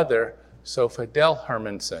her mother, Sophadel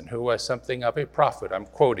Hermanson, who was something of a prophet. I'm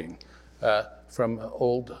quoting from an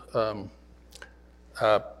old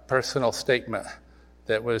personal statement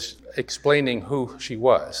that was explaining who she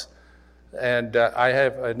was. And I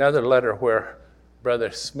have another letter where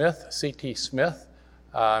Brother Smith, C.T. Smith,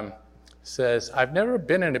 says, I've never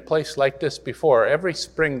been in a place like this before. Every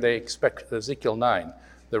spring they expect Ezekiel 9.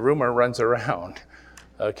 The rumor runs around,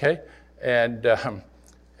 okay?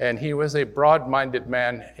 And he was a broad-minded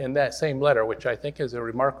man. In that same letter, which I think is a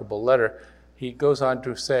remarkable letter, he goes on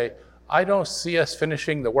to say, I don't see us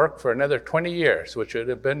finishing the work for another 20 years, which would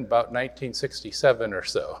have been about 1967 or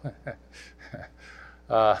so.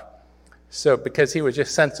 So because he was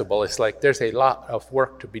just sensible, it's like there's a lot of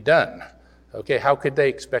work to be done. Okay, how could they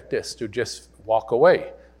expect us to just walk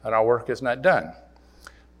away and our work is not done?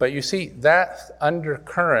 But you see, that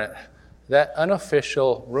undercurrent that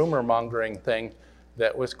unofficial rumor-mongering thing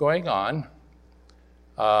that was going on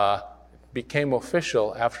became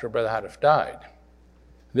official after Brother Hadif died.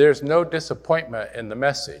 There's no disappointment in the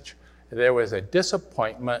message. There was a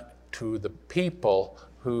disappointment to the people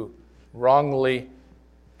who wrongly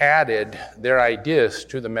added their ideas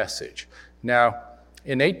to the message. Now,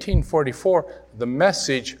 in 1844, the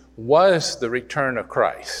message was the return of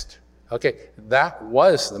Christ. Okay, that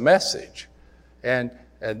was the message. And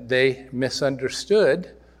they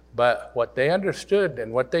misunderstood, but what they understood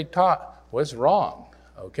and what they taught was wrong,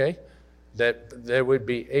 okay? That there would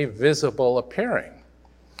be a visible appearing.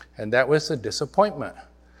 And that was a disappointment.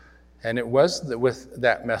 And it was with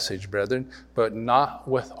that message, brethren, but not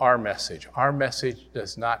with our message. Our message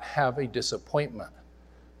does not have a disappointment.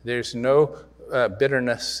 There's no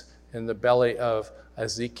bitterness in the belly of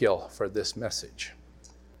Ezekiel for this message.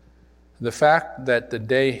 The fact that the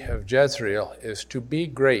day of Jezreel is to be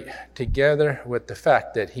great, together with the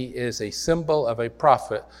fact that he is a symbol of a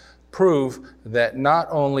prophet, prove that not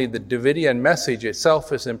only the Davidian message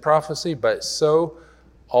itself is in prophecy, but so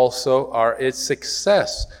also are its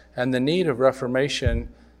success and the need of reformation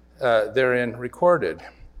therein recorded.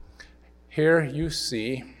 Here you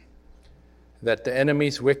see that the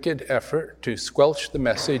enemy's wicked effort to squelch the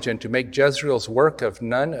message and to make Jezreel's work of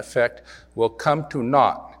none effect will come to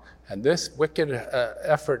naught. And this wicked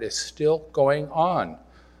effort is still going on.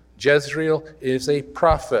 Jezreel is a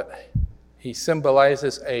prophet. He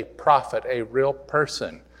symbolizes a prophet, a real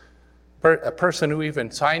person, a person who even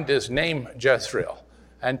signed his name Jezreel.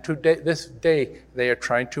 And this day, they are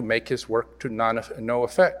trying to make his work to no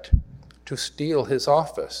effect, to steal his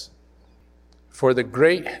office. For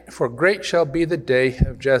great shall be the day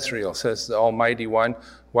of Jezreel, says the Almighty One,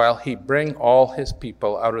 while he bring all his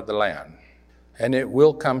people out of the land. And it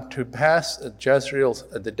will come to pass that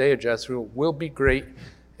the day of Jezreel will be great,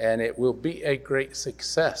 and it will be a great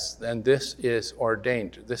success. And this is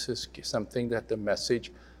ordained. This is something that the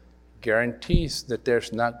message guarantees, that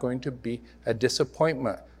there's not going to be a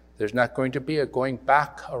disappointment. There's not going to be a going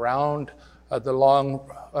back around the long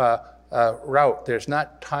route. There's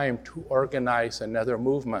not time to organize another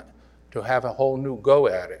movement, to have a whole new go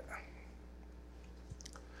at it.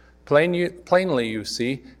 Plainly, you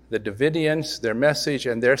see, the Davidians, their message,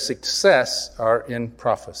 and their success are in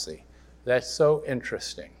prophecy. That's so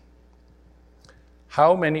interesting.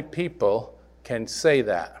 How many people can say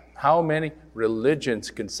that? How many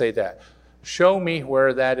religions can say that? Show me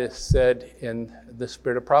where that is said in the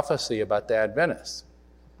spirit of prophecy about the Adventists.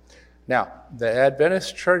 Now, the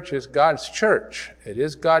Adventist church is God's church. It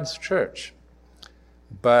is God's church.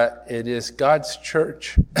 But it is God's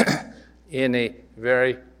church in a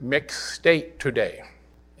very mixed state today.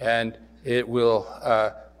 And it will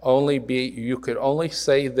only be, you could only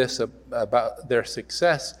say this about their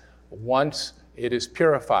success once it is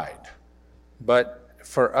purified. But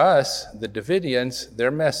for us, the Davidians, their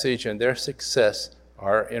message and their success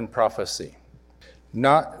are in prophecy.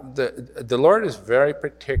 Not the Lord is very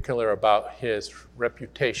particular about his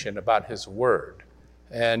reputation, about his word.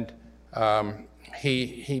 And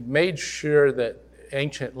he made sure that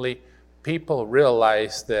anciently people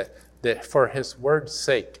realized that for his word's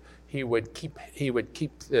sake, he would keep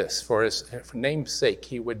this. For his name's sake,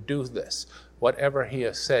 he would do this. Whatever he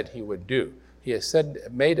has said, he would do. He has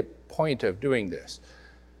made a point of doing this.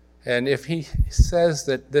 And if he says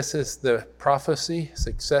that this is the prophecy,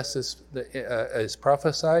 success is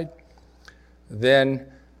prophesied,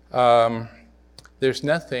 then there's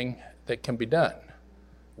nothing that can be done.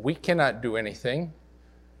 We cannot do anything.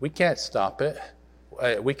 We can't stop it.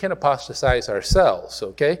 We can apostatize ourselves,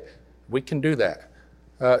 okay? We can do that.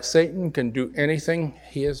 Satan can do anything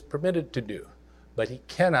he is permitted to do, but he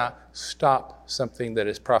cannot stop something that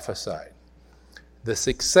is prophesied. The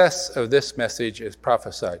success of this message is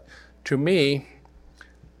prophesied. To me,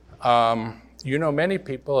 many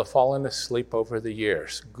people have fallen asleep over the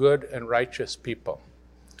years, good and righteous people.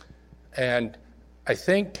 And I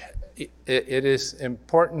think it is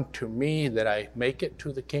important to me that I make it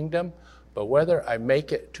to the kingdom, but whether I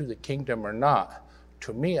make it to the kingdom or not,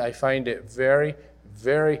 to me, I find it very,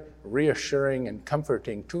 very reassuring and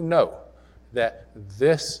comforting to know that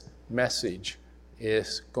this message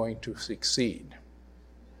is going to succeed.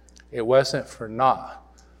 It wasn't for naught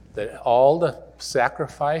that all the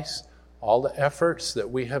sacrifice, all the efforts that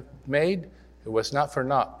we have made, it was not for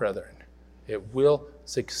naught, brethren. It will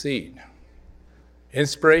succeed.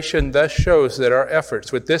 Inspiration thus shows that our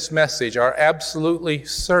efforts with this message are absolutely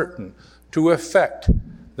certain to effect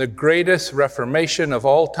the greatest reformation of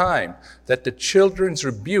all time, that the children's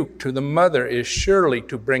rebuke to the mother is surely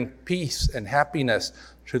to bring peace and happiness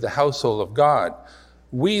to the household of God.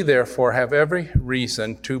 We, therefore, have every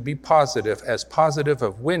reason to be positive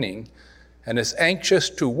of winning, and as anxious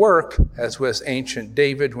to work as was ancient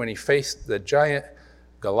David when he faced the giant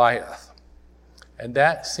Goliath. And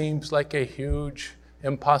that seems like a huge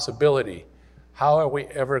impossibility. How are we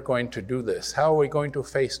ever going to do this? How are we going to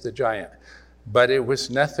face the giant? But it was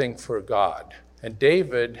nothing for God. And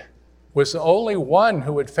David was the only one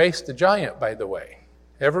who would face the giant, by the way.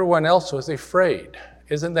 Everyone else was afraid.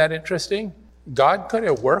 Isn't that interesting? God could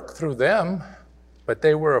have worked through them, but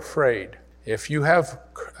they were afraid. If you have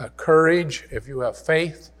courage, if you have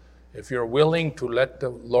faith, if you're willing to let the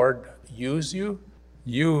Lord use you,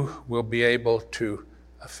 you will be able to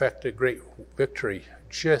effect a great victory,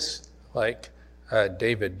 just like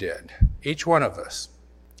David did. Each one of us.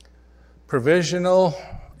 Provisional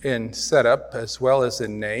in setup as well as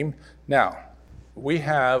in name. Now, we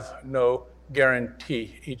have no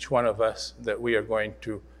guarantee, each one of us, that we are going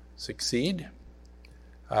to succeed.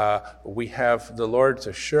 We have the Lord's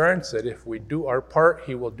assurance that if we do our part,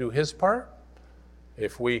 He will do His part.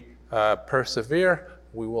 If we persevere,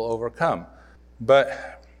 we will overcome.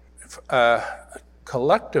 But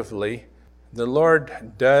collectively, the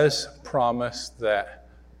Lord does promise that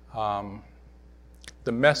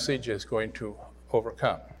the message is going to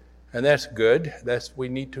overcome. And that's good. We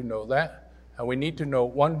need to know that. And we need to know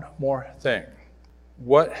one more thing.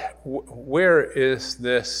 Where is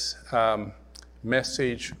this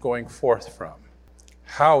message going forth from?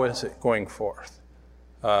 How is it going forth?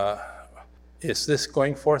 Is this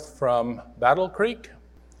going forth from Battle Creek?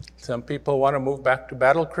 Some people want to move back to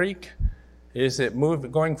Battle Creek. Is it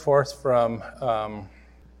going forth from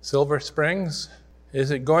Silver Springs?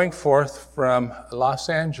 Is it going forth from Los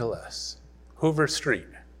Angeles, Hoover Street?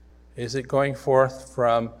 Is it going forth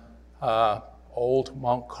from Old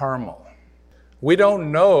Mount Carmel? We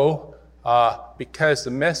don't know because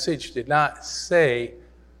the message did not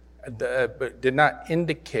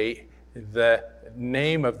indicate the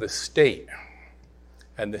name of the state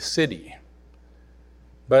and the city.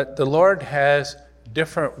 But the Lord has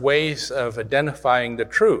different ways of identifying the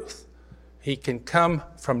truth. He can come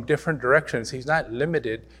from different directions. He's not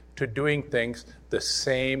limited to doing things the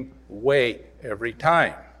same way every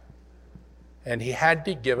time. And He had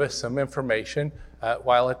to give us some information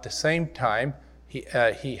while at the same time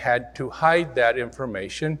he had to hide that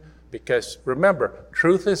information because, remember,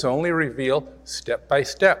 truth is only revealed step by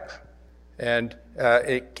step. And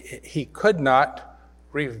He could not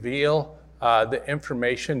reveal the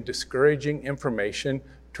information, discouraging information,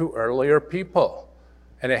 to earlier people.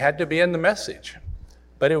 And it had to be in the message.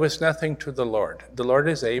 But it was nothing to the Lord. The Lord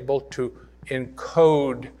is able to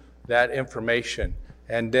encode that information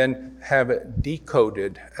and then have it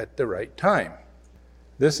decoded at the right time.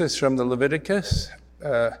 This is from the Leviticus,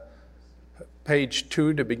 page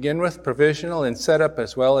 2 to begin with, provisional in setup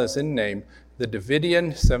as well as in name. The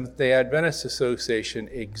Davidian Seventh-day Adventist Association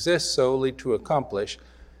exists solely to accomplish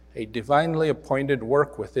a divinely appointed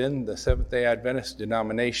work within the Seventh-day Adventist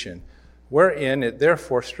denomination, wherein it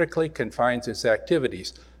therefore strictly confines its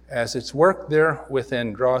activities. As its work there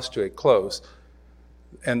within draws to a close,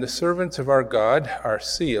 and the servants of our God are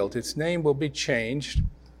sealed, its name will be changed,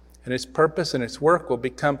 and its purpose and its work will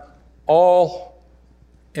become all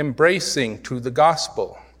embracing to the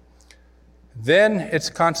gospel. Then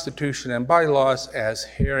its constitution and bylaws, as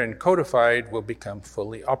herein codified, will become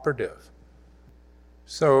fully operative.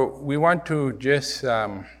 So we want to just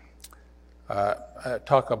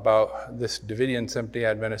talk about this Davidian Seventh-day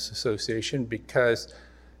Adventist Association because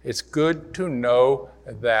it's good to know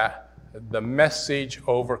that the message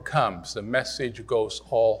overcomes. The message goes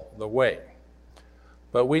all the way.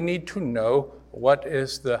 But we need to know what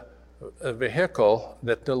is the vehicle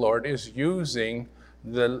that the Lord is using,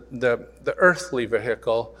 the earthly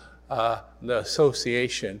vehicle, the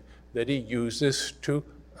association that He uses to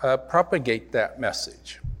propagate that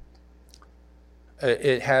message.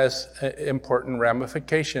 It has important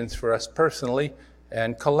ramifications for us personally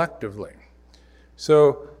and collectively.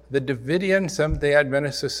 So the Davidian Seventh-day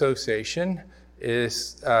Adventist Association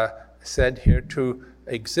is said here to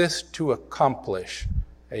exist to accomplish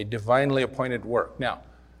a divinely appointed work. Now,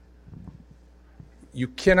 you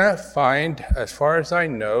cannot find, as far as I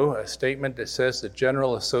know, a statement that says the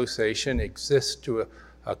General Association exists to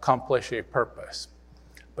accomplish a purpose.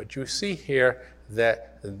 But you see here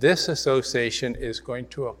that this association is going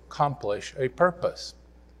to accomplish a purpose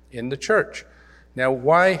in the church. Now,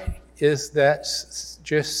 why is that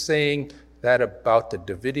just saying that about the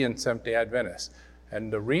Davidian Seventh-day Adventists?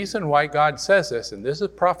 And the reason why God says this, and this is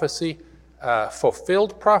prophecy,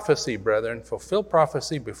 fulfilled prophecy, brethren, fulfilled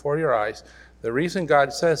prophecy before your eyes. The reason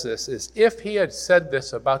God says this is if he had said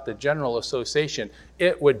this about the General Association,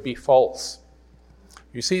 it would be false.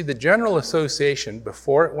 You see, the General Association,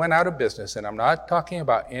 before it went out of business, and I'm not talking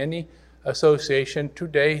about any association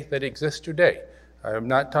today that exists today. I'm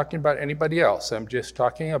not talking about anybody else. I'm just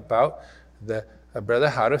talking about the Brother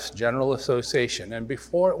Houteff's General Association. And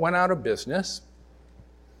before it went out of business,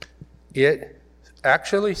 it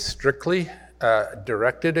actually strictly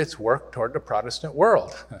directed its work toward the Protestant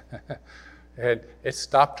world. And it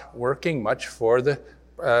stopped working much for the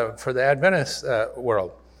Adventist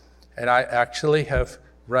world. And I actually have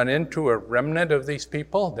run into a remnant of these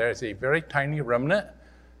people. There's a very tiny remnant.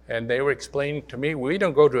 And they were explaining to me, we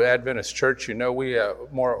don't go to Adventist church, we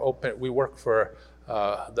more open, we work for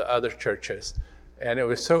the other churches. And it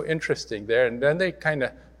was so interesting there. And then they kind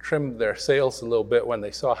of trimmed their sails a little bit when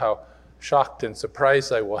they saw how shocked and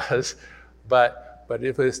surprised I was. But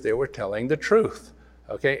they were telling the truth.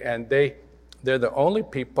 Okay, and they're the only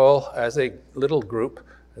people as a little group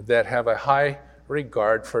that have a high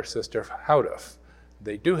regard for Sister Houteff.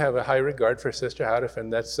 They do have a high regard for Sister Houteff,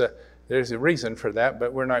 and there's a reason for that,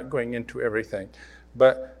 but we're not going into everything.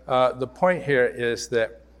 But the point here is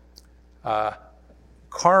that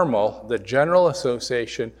Carmel, the General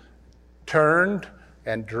Association, turned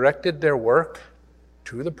and directed their work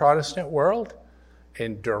to the Protestant world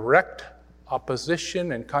in direct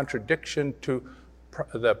opposition and contradiction to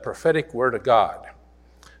the prophetic word of God.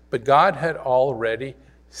 But God had already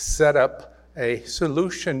set up a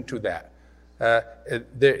solution to that.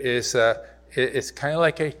 It's kind of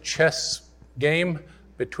like a chess game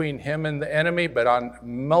between him and the enemy, but on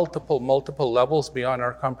multiple levels beyond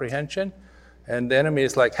our comprehension. And the enemy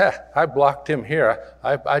is like, I blocked him here.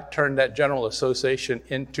 I turned that General Association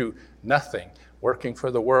into nothing, working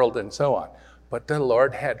for the world and so on. But the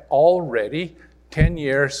Lord had already 10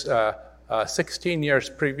 years, 16 years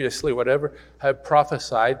previously, whatever, had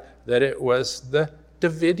prophesied that it was the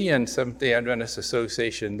Davidian Seventh-day Adventist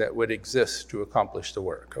Association that would exist to accomplish the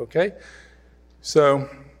work, okay? So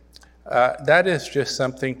that is just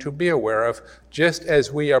something to be aware of. Just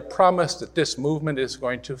as we are promised that this movement is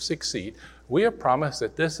going to succeed, we are promised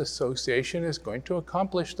that this association is going to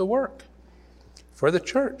accomplish the work for the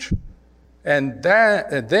church. And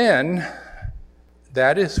then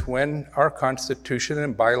that is when our Constitution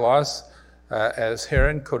and bylaws, as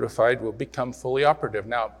herein codified, will become fully operative.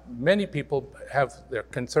 Now, many people have their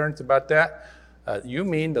concerns about that. You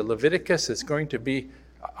mean the Leviticus is going to be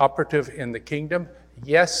operative in the kingdom?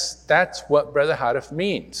 Yes, that's what Brother Houteff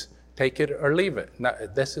means. Take it or leave it. Now,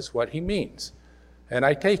 this is what he means, and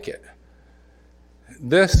I take it.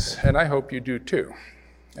 This, and I hope you do too.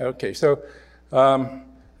 Okay, so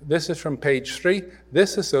this is from page 3.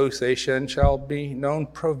 This association shall be known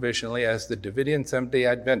provisionally as the Davidian Seventh-day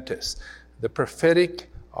Adventists, the prophetic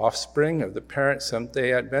offspring of the parent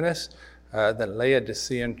Seventh-day Adventists, the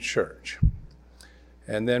Laodicean church.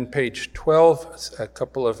 And then page 12, a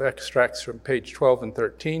couple of extracts from page 12 and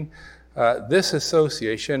 13. This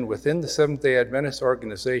association within the Seventh-day Adventist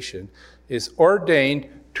organization is ordained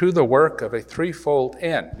to the work of a threefold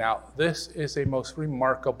end. Now, this is a most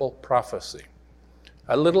remarkable prophecy.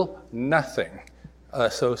 A little nothing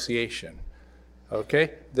association,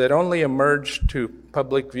 okay, that only emerged to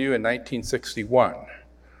public view in 1961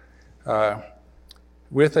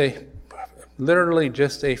 with literally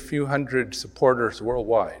just a few hundred supporters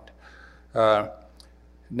worldwide.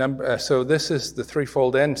 So this is the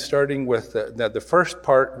threefold end, starting with the first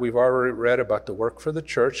part we've already read about the work for the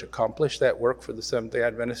church, accomplish that work for the Seventh-day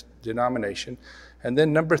Adventist denomination. And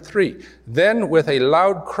then number 3, then with a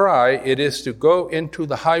loud cry it is to go into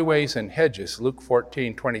the highways and hedges, Luke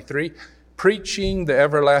 14:23, preaching the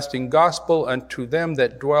everlasting gospel unto them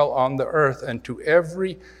that dwell on the earth, and to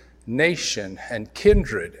every nation and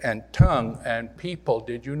kindred and tongue and people.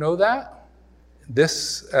 Did you know that?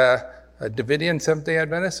 This Davidian Seventh-day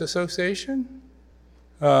Adventist Association?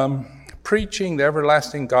 Preaching the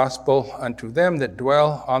everlasting gospel unto them that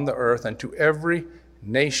dwell on the earth, and to every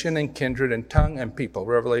nation and kindred and tongue and people,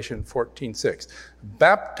 Revelation 14:6.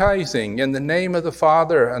 Baptizing in the name of the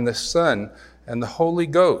Father and the Son and the Holy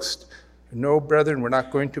Ghost. No, brethren, we're not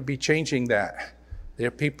going to be changing that.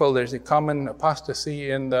 There's a common apostasy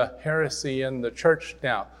in the heresy in the church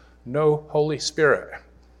now. No Holy Spirit.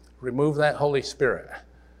 Remove that Holy Spirit.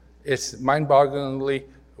 It's mind-bogglingly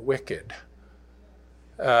wicked.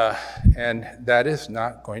 And that is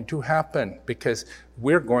not going to happen, because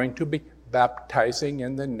we're going to be baptizing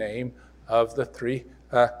in the name of the three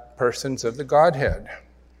persons of the Godhead.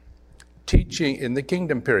 Teaching in the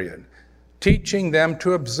kingdom period. Teaching them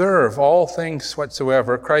to observe all things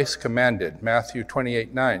whatsoever Christ commanded, Matthew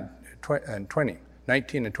 28:9 and 20.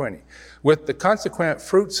 19 and 20. With the consequent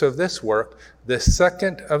fruits of this work, the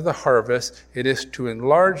second of the harvest, it is to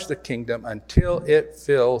enlarge the kingdom until it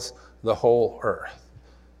fills the whole earth.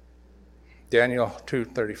 Daniel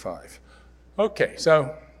 2:35. Okay,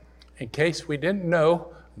 so in case we didn't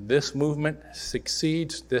know, this movement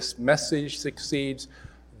succeeds, this message succeeds,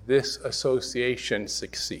 this association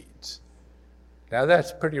succeeds. Now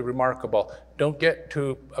that's pretty remarkable. Don't get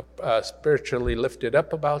too spiritually lifted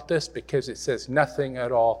up about this, because it says nothing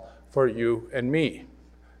at all for you and me.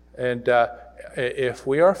 And if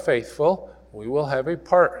we are faithful, we will have a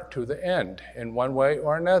part to the end in one way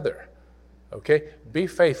or another. Okay? Be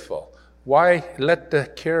faithful. Why let the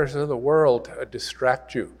cares of the world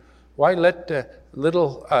distract you? Why let the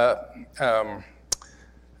little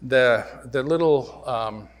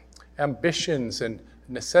ambitions and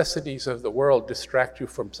necessities of the world distract you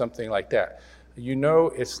from something like that? You know,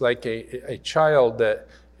 it's like a child that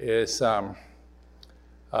is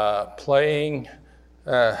playing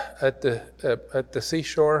at the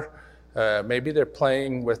seashore. Maybe they're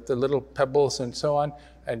playing with the little pebbles and so on,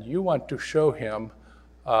 and you want to show him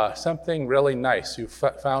something really nice. You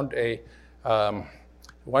found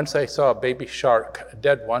once I saw a baby shark, a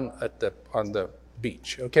dead one, on the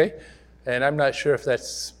beach, okay? And I'm not sure if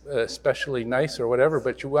that's especially nice or whatever,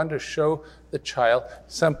 but you want to show the child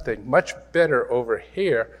something much better over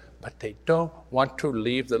here, but they don't want to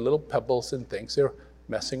leave the little pebbles and things they're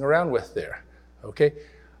messing around with there, okay?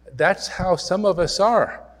 That's how some of us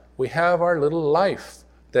are. We have our little life,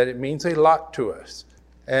 that it means a lot to us.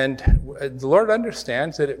 And the Lord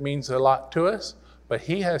understands that it means a lot to us, but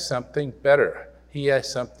He has something better. He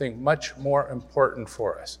has something much more important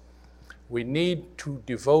for us. We need to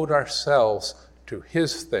devote ourselves to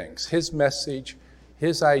His things, His message,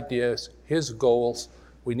 His ideas, His goals.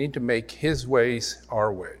 We need to make His ways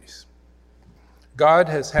our ways. God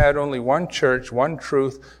has had only one church, one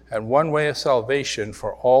truth, and one way of salvation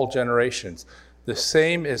for all generations. The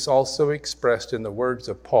same is also expressed in the words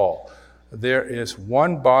of Paul. There is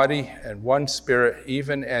one body and one Spirit,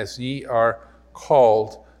 even as ye are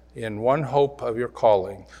called in one hope of your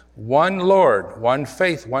calling, one Lord, one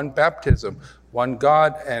faith, one baptism, one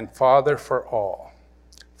God and Father for all.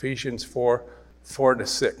 Ephesians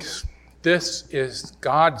 4:4-6. This is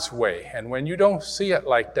God's way. And when you don't see it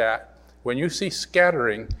like that, when you see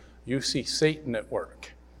scattering, you see Satan at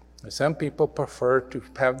work. And some people prefer to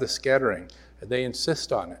have the scattering. They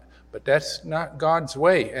insist on it. But that's not God's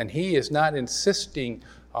way. And He is not insisting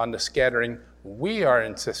on the scattering. We are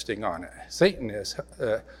insisting on it. Satan is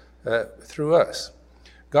through us.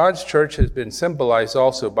 God's church has been symbolized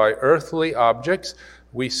also by earthly objects.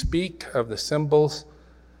 We speak of the symbols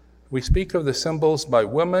by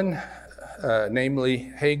women, namely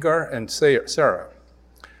Hagar and Sarah.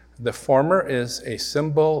 The former is a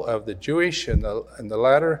symbol of the Jewish and the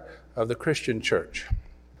latter of the Christian church.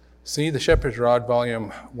 See the Shepherd's Rod,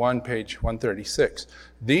 Volume 1, page 136.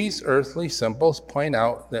 These earthly symbols point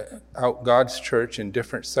out God's church in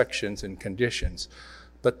different sections and conditions.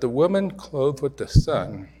 But the woman clothed with the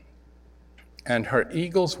sun and her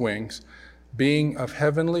eagle's wings, being of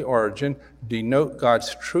heavenly origin, denote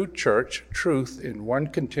God's true church, truth in one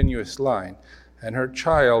continuous line, and her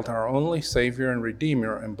child, our only Savior and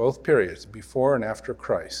Redeemer in both periods, before and after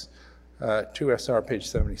Christ. 2 SR, page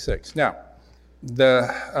 76. Now,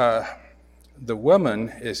 the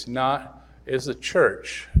woman is a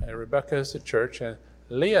church. Rebecca is a church, and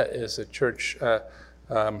Leah is a church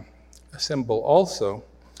symbol also,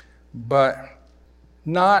 but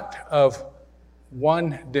not of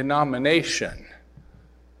one denomination.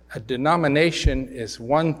 A denomination is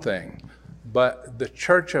one thing, but the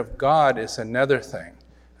church of God is another thing.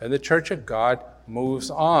 And the church of God moves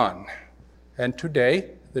on. And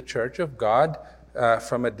today, the church of God,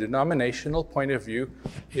 from a denominational point of view,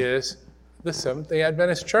 is the Seventh-day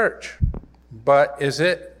Adventist Church. But is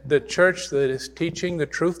it the church that is teaching the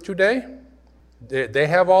truth today? They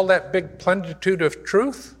have all that big plenitude of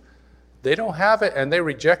truth? They don't have it, and they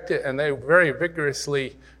reject it, and they very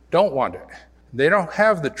vigorously don't want it. They don't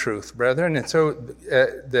have the truth, brethren. And so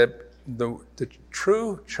the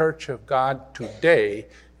true church of God today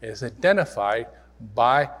is identified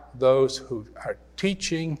by those who are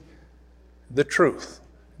teaching the truth,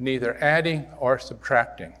 neither adding or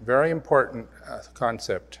subtracting. Very important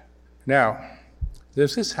concept. Now,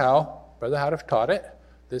 this is how Brother Houteff taught it.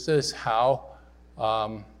 This is how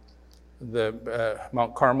the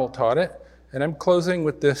Mount Carmel taught it. And I'm closing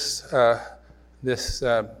with this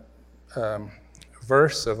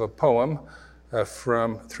verse of a poem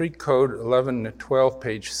from 3 Code 11-12,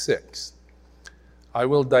 page 6. I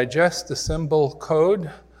will digest the symbol code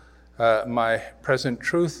my present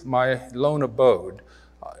truth, my lone abode.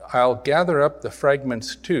 I'll gather up the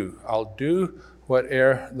fragments too. I'll do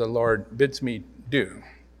whate'er the Lord bids me do.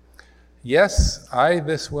 Yes, I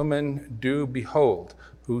this woman do behold,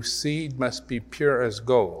 whose seed must be pure as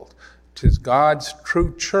gold. 'Tis God's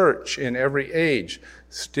true church in every age,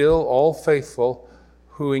 still all faithful,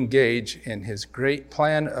 who engage in his great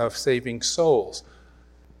plan of saving souls,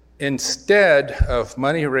 instead of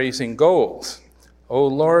money-raising goals. O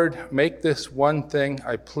Lord, make this one thing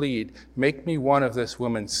I plead, make me one of this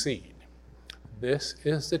woman's seed. This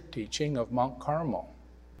is the teaching of Mount Carmel.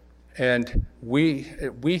 And we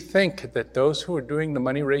think that those who are doing the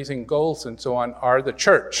money-raising goals and so on are the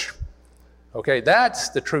church. Okay, that's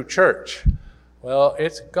the true church. Well,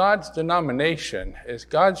 it's God's denomination, it's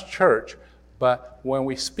God's church, but when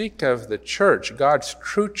we speak of the church, God's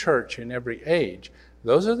true church in every age,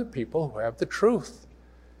 those are the people who have the truth.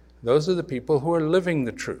 Those are the people who are living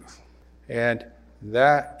the truth. And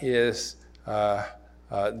that is,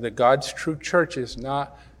 the God's true church is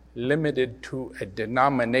not limited to a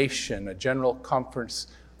denomination, a general conference,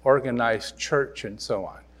 organized church, and so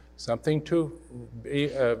on. Something to be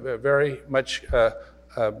very much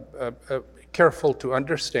careful to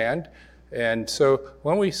understand. And so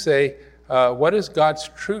when we say, what is God's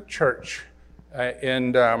true church?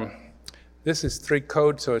 This is 3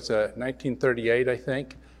 code, so it's a 1938, I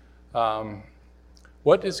think.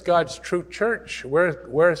 What is God's true church?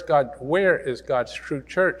 Where is God's true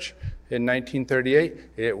church? In 1938,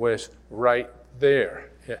 it was right there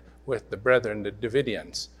with the brethren, the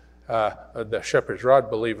Davidians. The Shepherd's Rod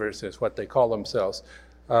believers is what they call themselves.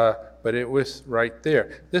 But it was right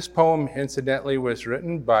there. This poem, incidentally, was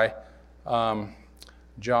written by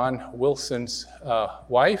John Wilson's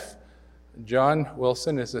wife. John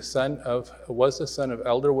Wilson was the son of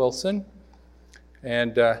Elder Wilson,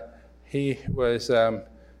 and he was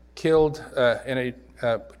killed in a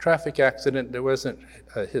traffic accident that wasn't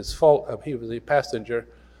his fault. He was a passenger,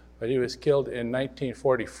 but he was killed in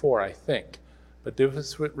 1944, I think. But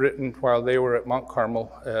this was written while they were at Mount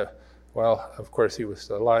Carmel, while, of course, he was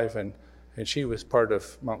alive, and she was part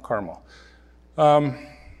of Mount Carmel.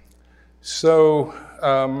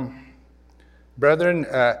 Brethren,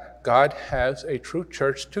 God has a true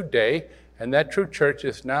church today, and that true church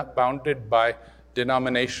is not bounded by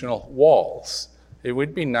denominational walls. It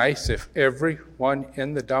would be nice if everyone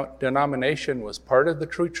in the denomination was part of the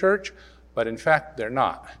true church, but in fact, they're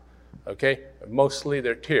not. Okay? Mostly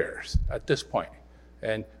they're tares at this point.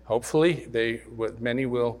 And hopefully, many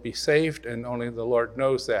will be saved, and only the Lord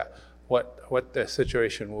knows that, what the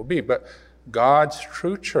situation will be. But God's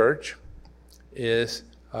true church is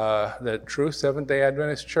the true Seventh-day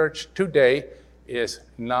Adventist church today is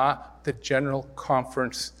not the general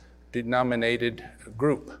conference denominated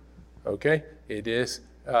group. Okay? It is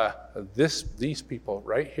these people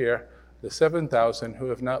right here, the 7,000 who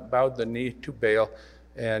have not bowed the knee to Baal.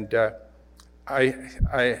 And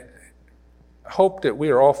I hope that we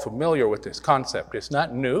are all familiar with this concept. It's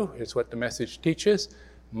not new. It's what the message teaches,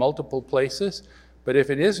 multiple places. But if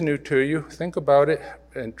it is new to you, think about it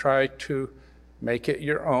and try to make it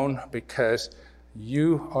your own, because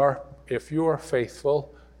if you are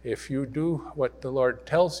faithful, if you do what the Lord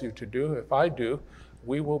tells you to do, if I do,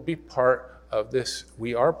 we will be part of this.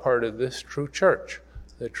 We are part of this true church,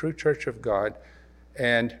 the true church of God.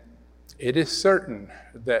 And it is certain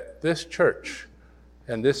that this church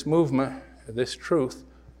and this movement, this truth,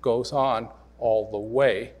 goes on all the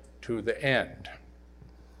way to the end.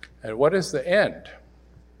 And what is the end?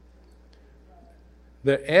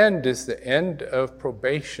 The end is the end of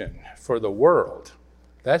probation for the world.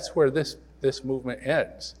 That's where this movement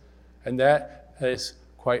ends. And that is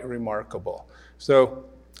quite remarkable. So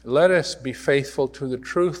let us be faithful to the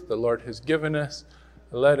truth the Lord has given us.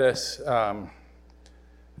 Let us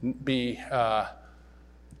be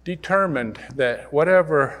determined that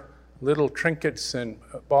whatever little trinkets and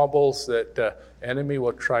baubles that the enemy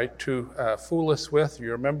will try to fool us with.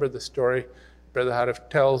 You remember the story Brother Hadif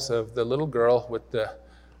tells of the little girl with the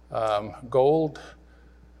gold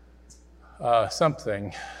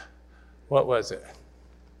something. What was it?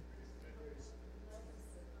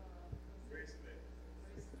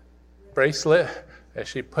 Bracelet. As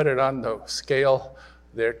she put it on the scale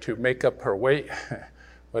there to make up her weight,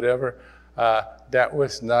 whatever. That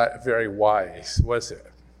was not very wise, was it?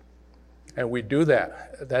 And we do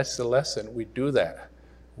that. That's the lesson. We do that.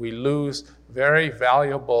 We lose very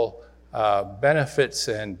valuable benefits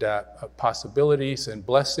and possibilities and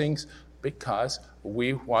blessings because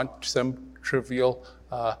we want some trivial,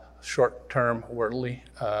 short-term worldly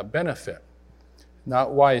benefit.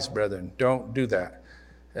 Not wise, brethren. Don't do that.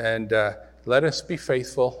 And let us be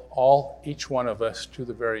faithful, each one of us, to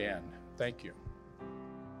the very end. Thank you.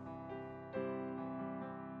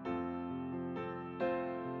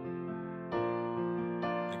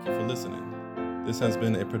 Thank you for listening. This has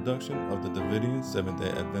been a production of the Davidian Seventh-day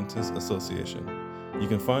Adventist Association. You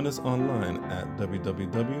can find us online at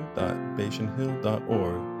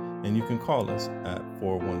www.bationhill.org, and you can call us at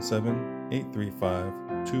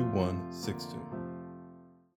 417-835-2162.